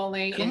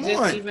stonewalling, and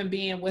just even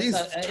being with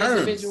an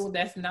individual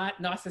that's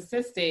not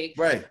narcissistic.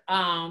 Right.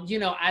 You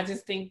know, I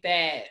just think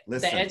that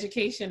the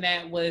education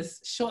that was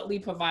shortly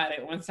provided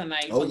on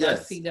tonight for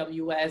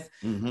LovesTWS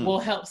will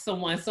help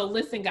someone. So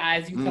listen,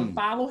 guys, you can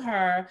follow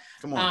her.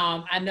 Come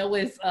on. I know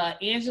it's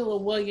Angela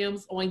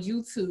Williams on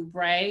YouTube.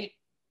 Right?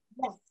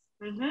 Yes.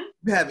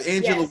 You have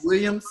Angela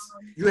Williams.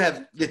 You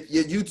have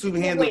your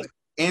YouTube handle,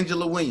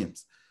 Angela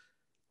Williams.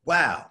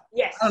 Wow.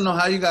 Yes. I don't know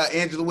how you got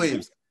Angela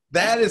Williams.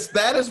 That is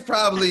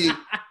probably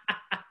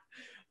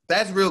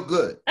that's real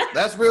good.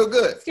 That's real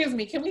good. Excuse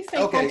me. Can we say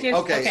focus?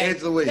 Okay,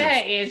 Angela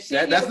Williams.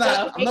 That's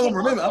not. I'm gonna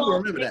remember. I'm gonna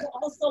remember that.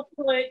 Also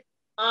put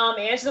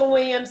Angela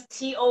Williams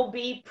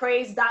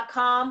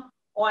tobpraise.com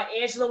or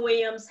Angela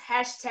Williams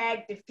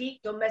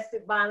 #defeat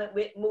domestic violence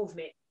with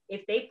movement.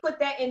 If they put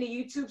that in the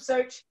YouTube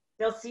search,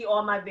 they'll see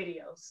all my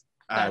videos.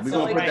 All right, we're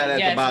gonna put that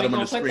at the bottom of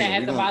the screen. We're gonna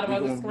put that at the bottom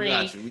of the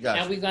screen. We got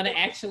you. And we're gonna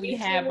actually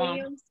have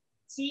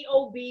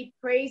T.O.B.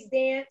 Praise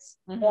Dance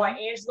or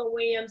Angela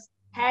Williams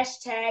 #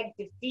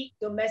 defeat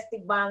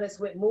domestic violence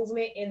with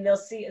movement, and they'll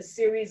see a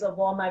series of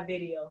all my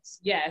videos.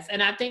 Yes,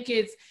 and I think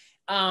it's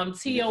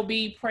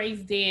T.O.B.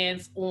 Praise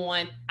Dance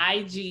on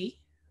IG,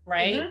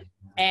 right?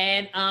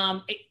 And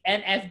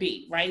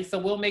FB, right? So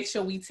we'll make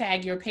sure we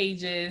tag your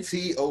pages.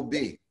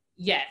 T.O.B.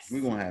 Yes.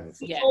 We're gonna have it.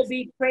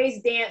 T.O.B.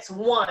 Praise Dance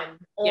 1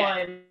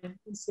 on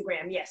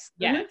Instagram. Yes.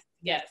 Yes.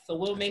 Yes. So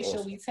we'll make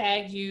sure we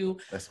tag you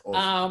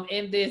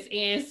in this.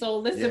 And so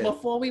listen,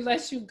 before we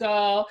let you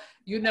go,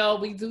 you know,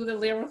 we do the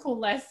lyrical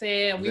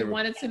lesson. We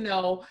wanted to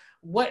know,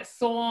 what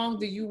song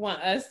do you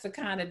want us to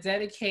kind of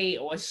dedicate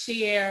or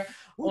share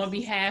on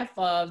behalf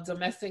of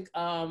Domestic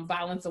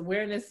Violence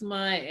Awareness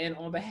Month and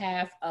on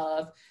behalf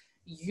of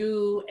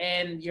you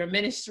and your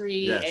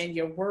ministry and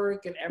your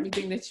work and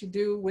everything that you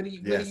do? What do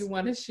you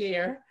want to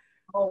share?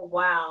 Oh,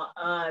 wow.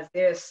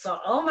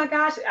 Oh my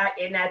gosh.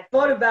 I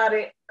thought about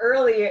it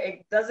earlier.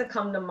 It doesn't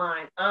come to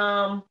mind.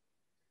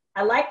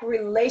 I like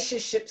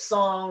relationship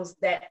songs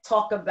that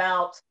talk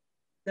about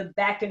the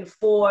back and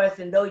forth,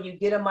 and though you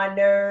get on my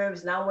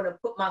nerves and I want to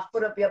put my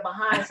foot up your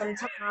behind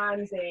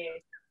sometimes, and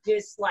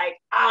just like,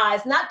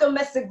 it's not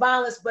domestic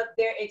violence, but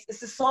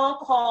it's a song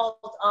called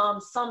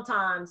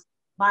Sometimes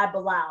by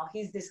Bilal.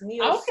 He's this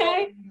neo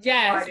artist.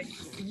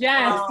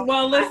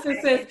 Well,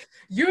 listen, sis,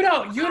 you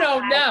don't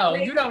know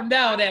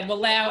that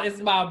Bilal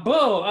is my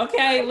boo.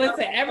 Okay,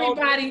 listen,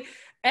 everybody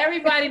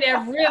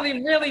that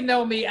really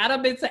know me, I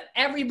done been to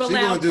every Bilal. She's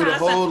gonna do the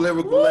whole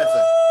lyrical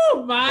lesson.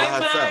 My.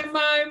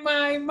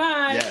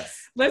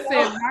 Yes. Listen,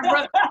 my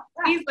brother,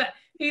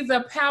 he's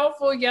a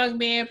powerful young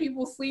man.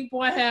 People sleep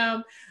on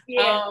him,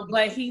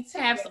 but he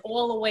taps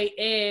all the way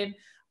in.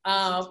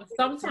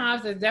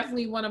 Sometimes it's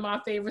definitely one of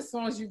my favorite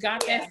songs. You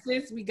got that,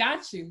 sis? We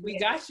got you. We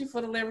got you for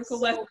the lyrical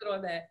lesson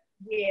on that.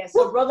 Yeah,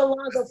 so Brother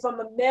Lonzo,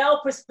 from a male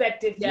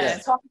perspective,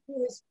 he's talking to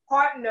his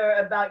partner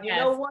about, you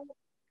know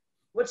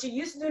what you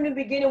used to do in the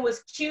beginning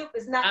was cute.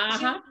 It's not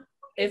cute.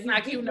 It's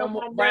not cute no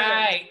more.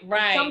 Right.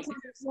 Sometimes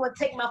I just want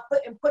to take my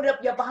foot and put it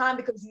up your behind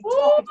because you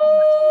talking too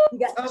much. You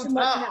got too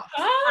much now.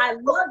 I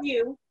love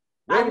you,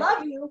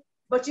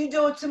 but you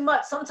doing too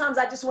much. Sometimes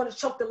I just want to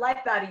choke the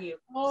life out of you.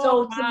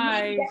 So to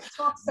me, that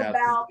talks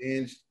about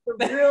the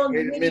real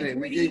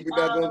nitty-gritty. We're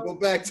not gonna go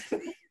back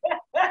to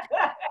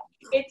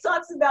it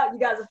talks about, you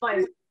guys are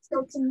funny.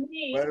 So to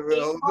me,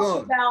 it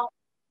talks about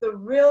the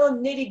real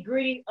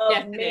nitty-gritty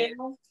of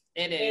male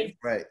and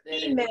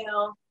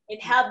female,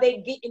 and how they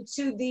get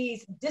into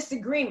these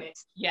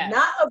disagreements.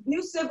 Not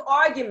abusive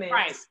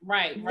arguments.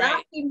 Right.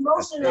 Not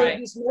emotional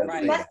abuse, no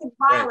domestic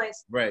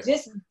violence,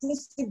 just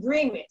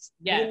disagreements.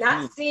 You're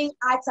not seeing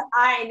eye to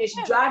eye, and it's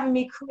driving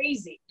me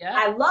crazy.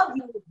 I love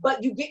you,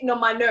 but you're getting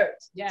on my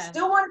nerves.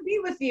 Still want to be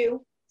with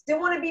you, still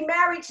want to be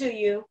married to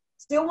you,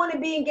 still want to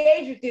be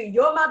engaged with you.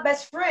 You're my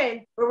best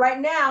friend, but right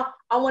now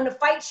I want to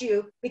fight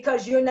you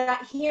because you're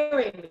not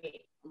hearing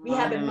me. We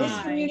have a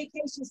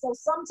miscommunication. So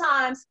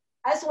sometimes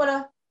I just want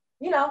to,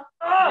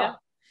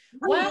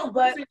 well,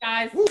 but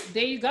guys,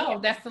 there you go.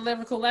 That's the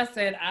lyrical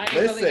lesson. I ain't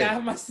really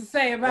got much to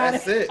say about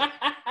it.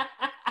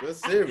 We're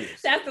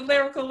serious. That's the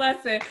lyrical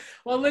lesson.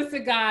 Well,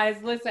 listen, guys,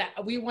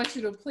 we want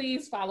you to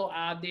please follow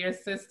our dear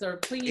sister.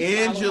 Please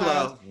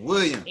Angela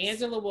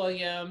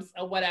Williams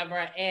or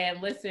whatever. And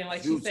listen,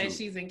 like she said,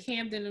 she's in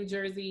Camden, New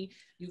Jersey.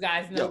 You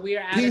guys know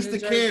we're out of New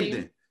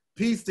Jersey.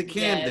 Peace to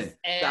Camden.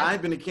 I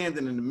ain't been to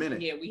Camden in a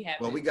minute. Yeah, we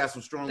have. Well, we got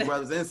some strong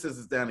brothers and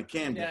sisters down in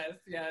Camden.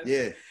 Yes.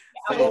 Yeah.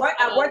 I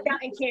work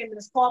out in Camden.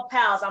 It's called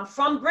Pals. I'm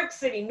from Brick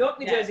City, North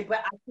New Jersey, but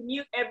I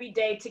commute every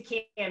day to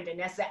Camden.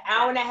 That's an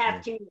hour and a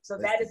half commute. So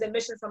that is a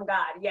mission from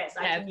God. Yes,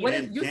 I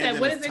commute.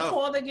 What is it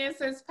called again?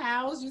 Says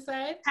Pals, you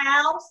said?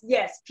 Pals,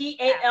 yes.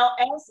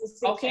 PALS.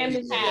 It's in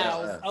Camden.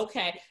 Pals.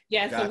 Okay.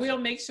 Yeah, so we'll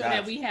make sure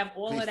that we have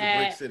all of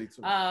that,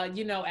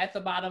 at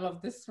the bottom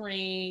of the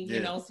screen,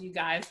 so you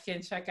guys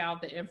can check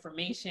out the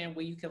information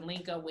where you can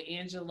link up with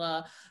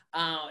Angela.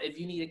 If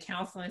you need a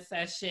counseling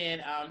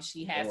session,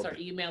 she has her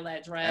email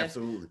address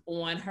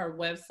on her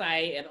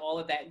website and all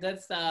of that good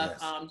stuff.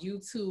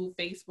 YouTube,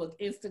 Facebook,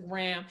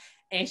 Instagram,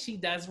 and she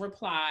does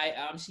reply.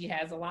 She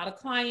has a lot of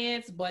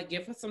clients, but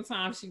give her some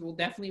time. She will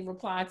definitely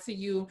reply to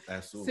you.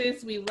 Absolutely.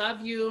 Sis, we love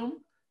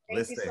you.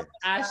 Listen,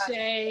 Ashe.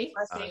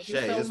 Thank you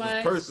so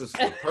much. This was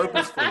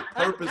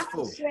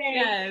purposeful.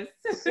 Yes.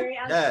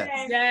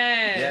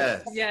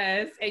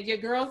 And your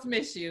girls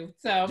miss you.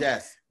 So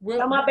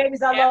tell my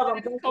babies I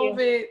love them.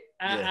 COVID,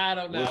 I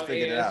don't know.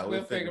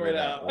 We'll figure it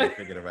out.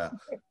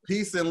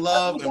 Peace and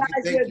love. You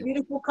guys, you're a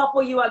beautiful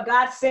couple. You are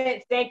God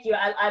sent. Thank you.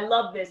 I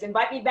love this.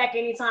 Invite me back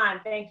anytime.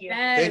 Thank you.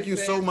 Thank you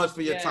so much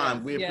for your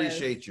time. We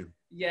appreciate you.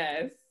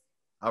 Yes.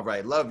 All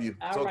right. Love you.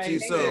 Talk to you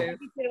soon.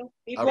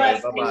 Be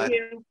blessed. Thank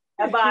you.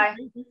 Bye-bye.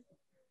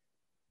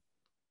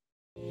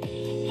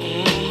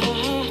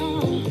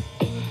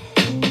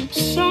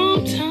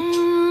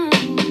 Sometimes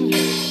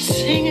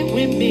sing it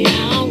with me.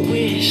 I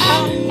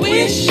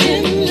wish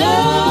in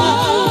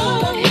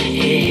love,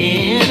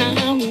 and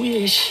I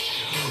wish.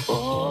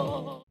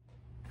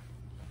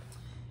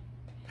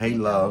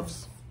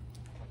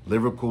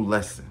 Lyrical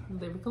lesson.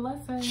 Lyrical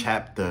lesson.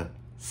 Chapter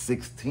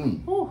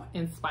 16. Ooh,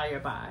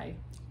 inspired by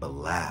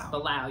Bilal.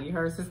 Bilal. You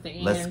heard Sister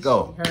Ange. Let's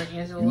go. You heard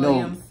Angela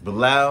Williams.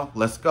 Bilal,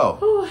 let's go.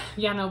 Ooh,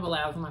 y'all know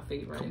Bilal's my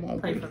favorite. Come on,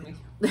 Pray baby. for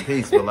me.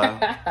 Peace, Bilal.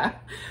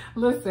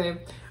 Listen.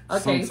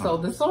 Okay, so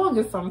the song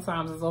is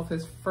Sometimes is off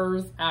his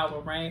first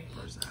album, right?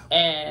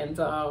 And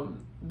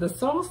the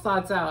song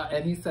starts out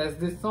and he says,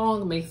 this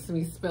song makes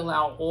me spill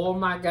out all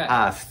my guts.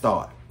 I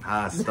started.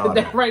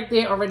 That right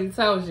there already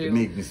tells you it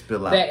make me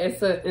spill out that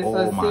it's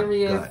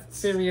a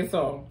serious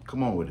song.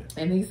 Come on with it.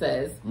 And he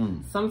says,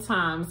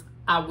 sometimes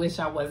I wish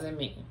I wasn't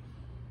me.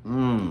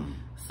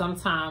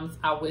 Sometimes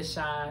I wish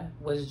I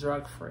was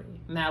drug free.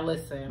 Now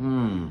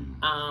listen,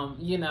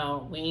 you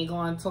know, we ain't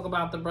going to talk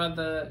about the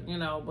brother, you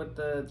know, with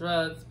the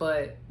drugs,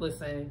 but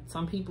listen,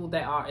 some people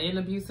that are in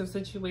abusive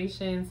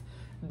situations,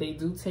 they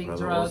do take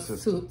drugs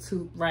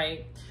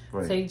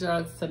take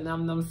drugs to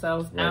numb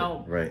themselves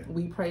out. Right.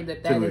 We pray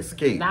that is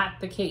not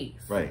the case.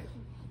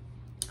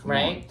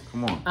 Right.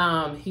 Come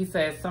on. He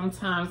says,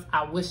 sometimes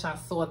I wish I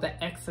saw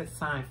the exit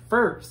sign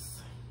first,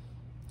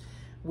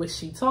 which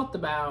she talked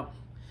about.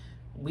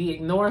 We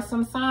ignore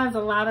some signs a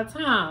lot of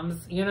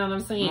times, you know what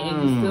I'm saying?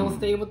 And you still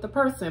stay with the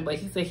person. But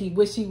he said he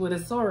wish he would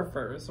have saw her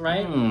first,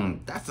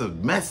 right? That's a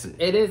message.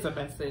 It is a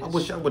message. I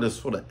wish I would have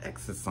saw the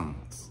exit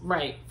signs.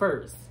 Right,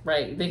 first.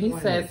 Right. Then he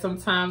said,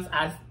 sometimes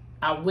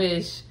I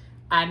wish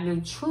I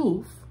knew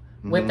truth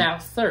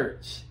without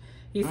search.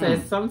 He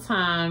says,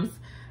 sometimes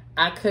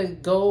I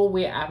could go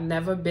where I've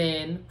never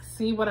been,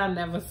 see what I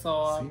never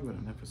saw,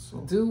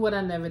 do what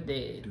I never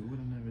did.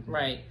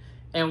 Right.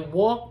 And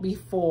walk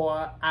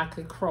before I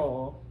could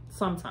crawl.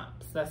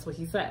 Sometimes. That's what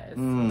he says.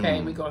 Okay,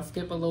 we're going to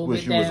skip a little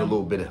bit down. Wish you was a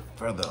little bit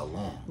further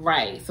along.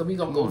 Right. So we're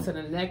going to go to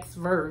the next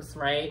verse,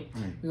 right?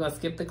 We're going to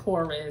skip the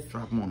chorus.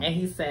 Drop 'em on. And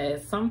he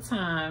says,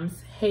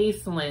 sometimes, hey,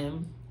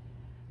 Slim,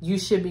 you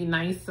should be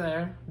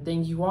nicer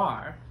than you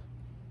are.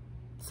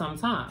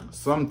 Sometimes.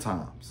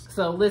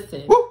 So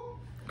listen. Woo!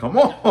 Come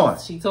on.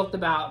 She talked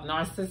about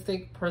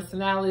narcissistic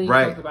personality,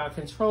 right. Talked about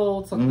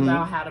control, talked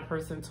about how the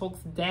person talks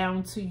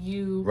down to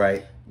you.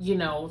 Right. You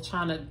know,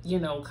 trying to, you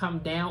know, come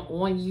down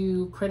on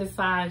you,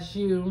 criticize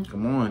you.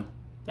 Come on.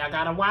 Y'all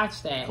gotta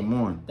watch that. Come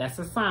on. That's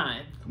a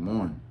sign. Come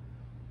on.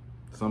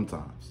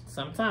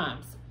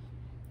 Sometimes.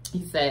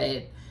 He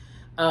said,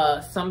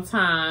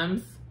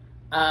 sometimes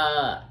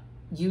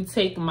you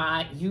take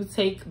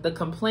the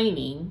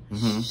complaining,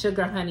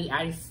 sugar honey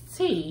iced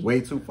tea. Way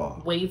too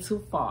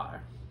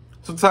far.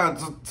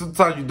 Sometimes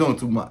you're doing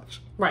too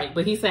much. Right,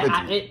 but he said,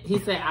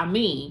 I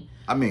mean.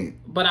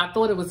 But I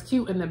thought it was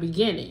cute in the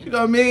beginning. You know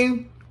what I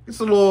mean? It's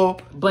a little.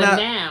 But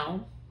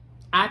now,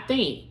 I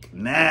think.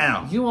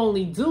 Now. You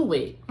only do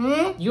it.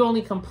 You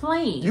only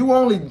complain. You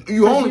only.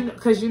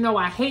 Because you know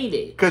I hate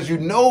it. Because you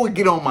know it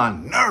get on my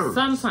nerves.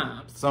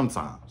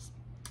 Sometimes.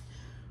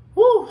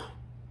 Woo.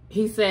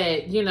 He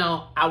said, you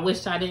know, I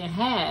wish I didn't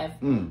have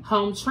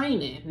home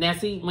training. Now,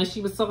 see, when she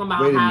was talking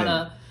about how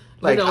to.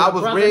 Like, you know, I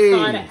was raised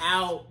started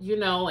out, you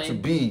know, and to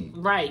be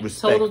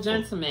respectful. Total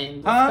gentleman,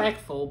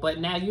 respectful.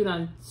 But now you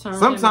done turn.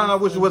 Sometimes I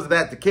wish it wasn't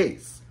that the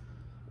case.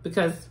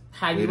 Because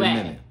how you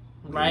act,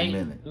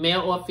 right?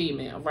 Male or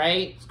female,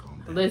 right?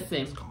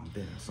 Listen. It's calm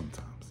down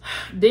sometimes.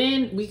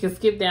 Then we can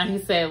skip down. He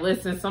said,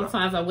 listen,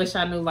 sometimes I wish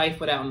I knew life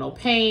without no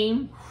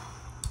pain.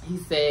 He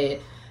said,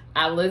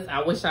 I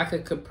wish I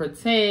could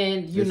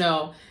pretend, you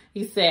know.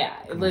 He said,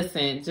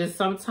 listen, just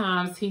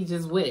sometimes he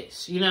just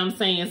wish, you know what I'm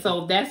saying?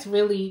 So that's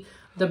really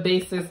the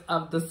basis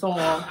of the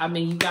song. I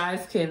mean, you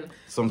guys can,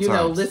 you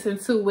know, listen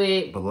to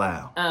it.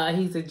 Bilal.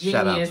 He's a genius.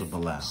 Shout out to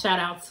Bilal. Shout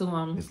out to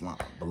him. Islam.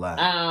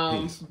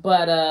 Bilal. Peace.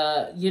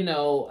 But, you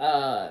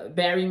know,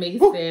 Barry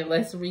Mason,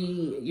 let's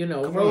read, you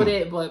know, wrote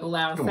it, but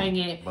Bilal sang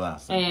it.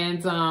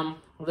 And,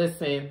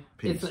 listen,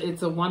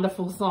 it's a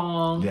wonderful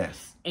song.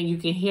 Yes. And you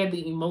can hear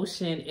the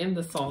emotion in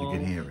the song. You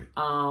can hear it.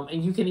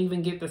 And you can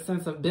even get the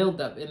sense of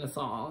buildup in the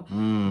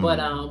song.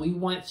 But we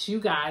want you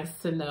guys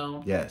to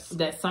know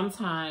that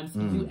sometimes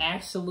you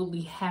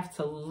absolutely have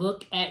to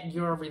look at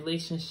your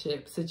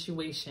relationship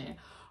situation.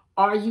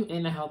 Are you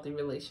in a healthy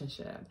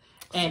relationship?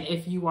 And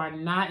if you are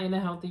not in a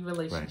healthy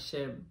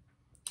relationship,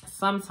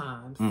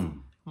 sometimes,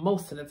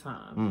 most of the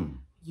time,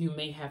 you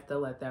may have to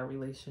let that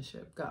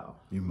relationship go.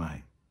 You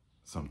might.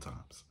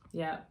 Sometimes.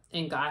 Yeah,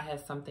 and God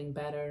has something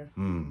better,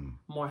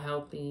 more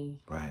healthy,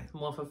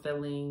 more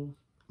fulfilling,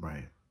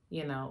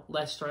 you know,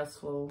 less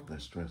stressful,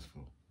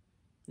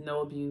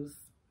 no abuse,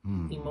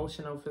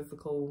 emotional,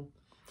 physical,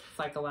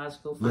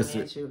 psychological,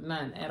 financial,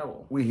 none at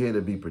all. We're here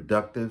to be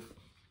productive.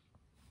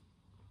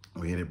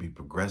 We're here to be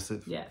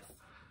progressive. Yes.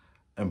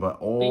 And by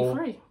all be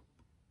free.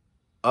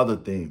 Other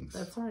things.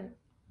 That's right.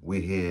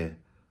 We're here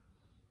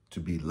to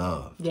be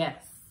loved.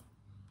 Yes.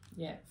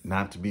 Yes.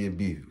 Not to be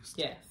abused.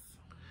 Yes.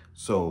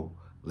 So,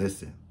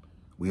 listen,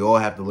 we all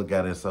have to look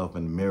at ourselves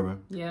in the mirror.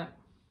 Yeah.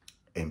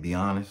 And be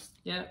honest.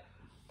 Yeah.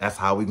 That's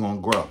how we're going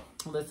to grow.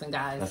 Listen,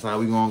 guys. That's how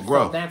we gonna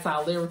grow. So that's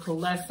our lyrical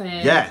lesson.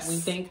 Yes. We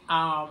thank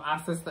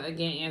our sister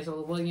again,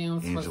 Angela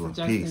Williams, for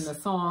suggesting the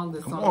song.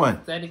 The song is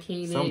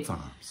dedicated to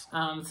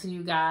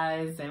you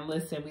guys. And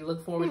listen, we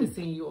look forward to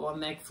seeing you all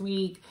next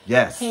week.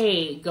 Yes.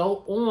 Hey,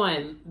 go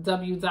on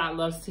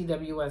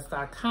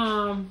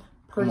www.LovesTWS.com.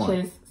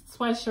 Purchase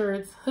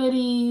sweatshirts,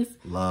 hoodies,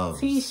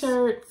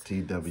 t-shirts.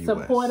 TWS.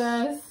 Support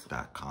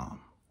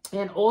us.com.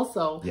 And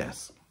also,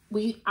 yes,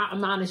 I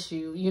admonish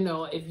you,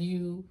 if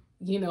you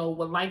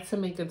would like to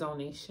make a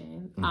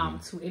donation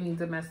to any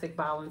domestic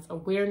violence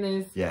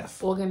awareness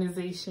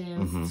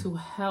organizations to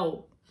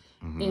help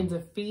in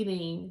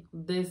defeating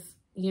this,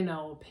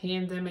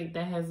 pandemic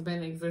that has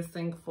been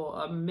existing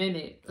for a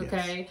minute,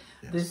 okay?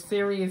 Yes. This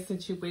serious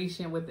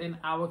situation within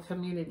our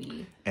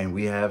community. And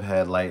we have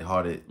had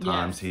lighthearted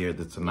times here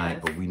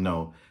tonight, but we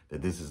know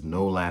that this is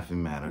no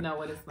laughing matter.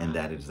 No, it is not. And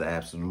that it is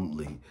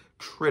absolutely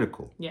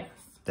critical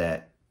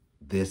that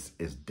this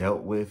is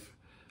dealt with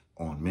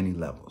on many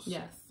levels.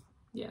 Yes.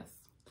 Yes.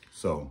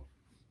 So,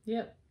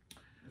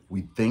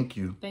 we thank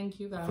you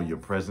guys for your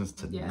presence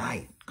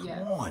tonight. Come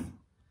on.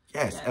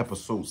 Yes,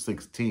 episode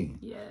 16.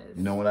 Yes.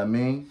 You know what I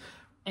mean?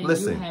 And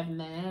listen. You have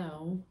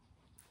now.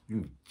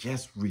 You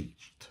just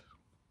reached.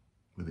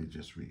 Where they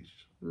just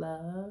reached.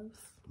 Loves.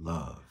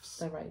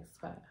 The right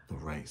spot. The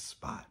right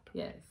spot.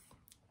 Yes.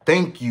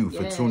 Thank you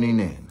for tuning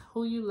in.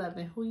 Who you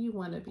loving? Who you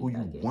want to be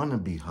hugging? Who you want to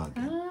be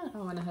hugging? I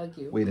want to hug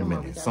you. Wait a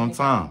minute.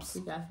 Sometimes.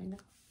 We got to hang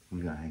up.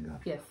 We got to hang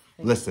up. Yes.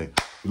 Listen.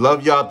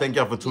 Love y'all. Thank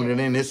y'all for tuning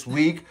in this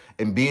week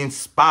and be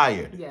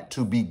inspired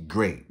to be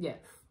great. Yes.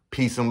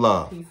 Peace and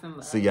love. Peace and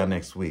love. See y'all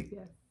next week.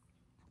 Yes.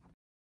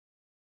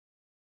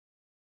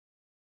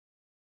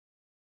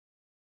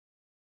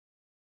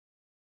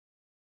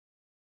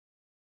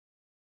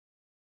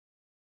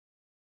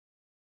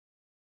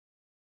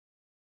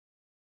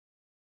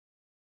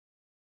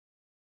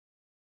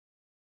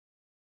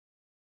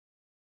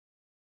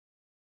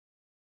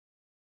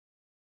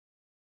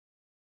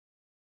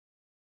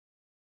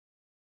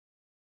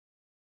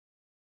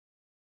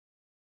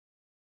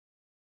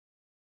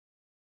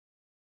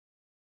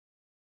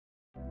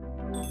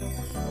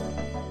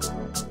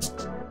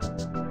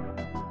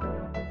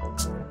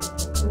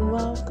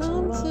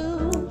 Welcome to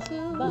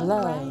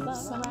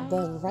Loves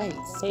the Right.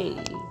 Hey.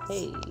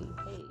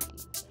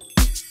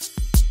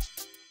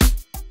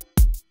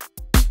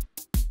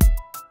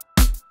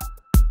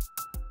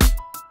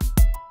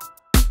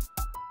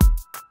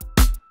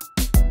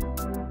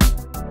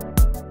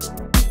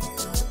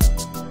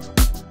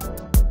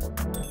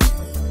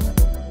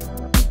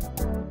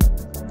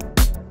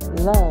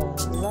 Love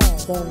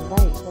the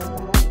right.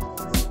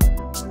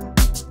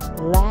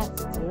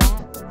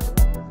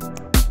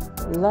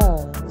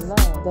 Love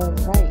the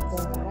right.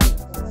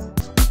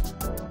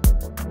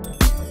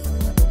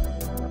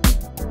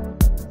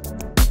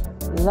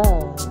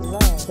 Love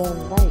the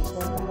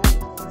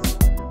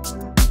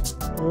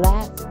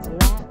right.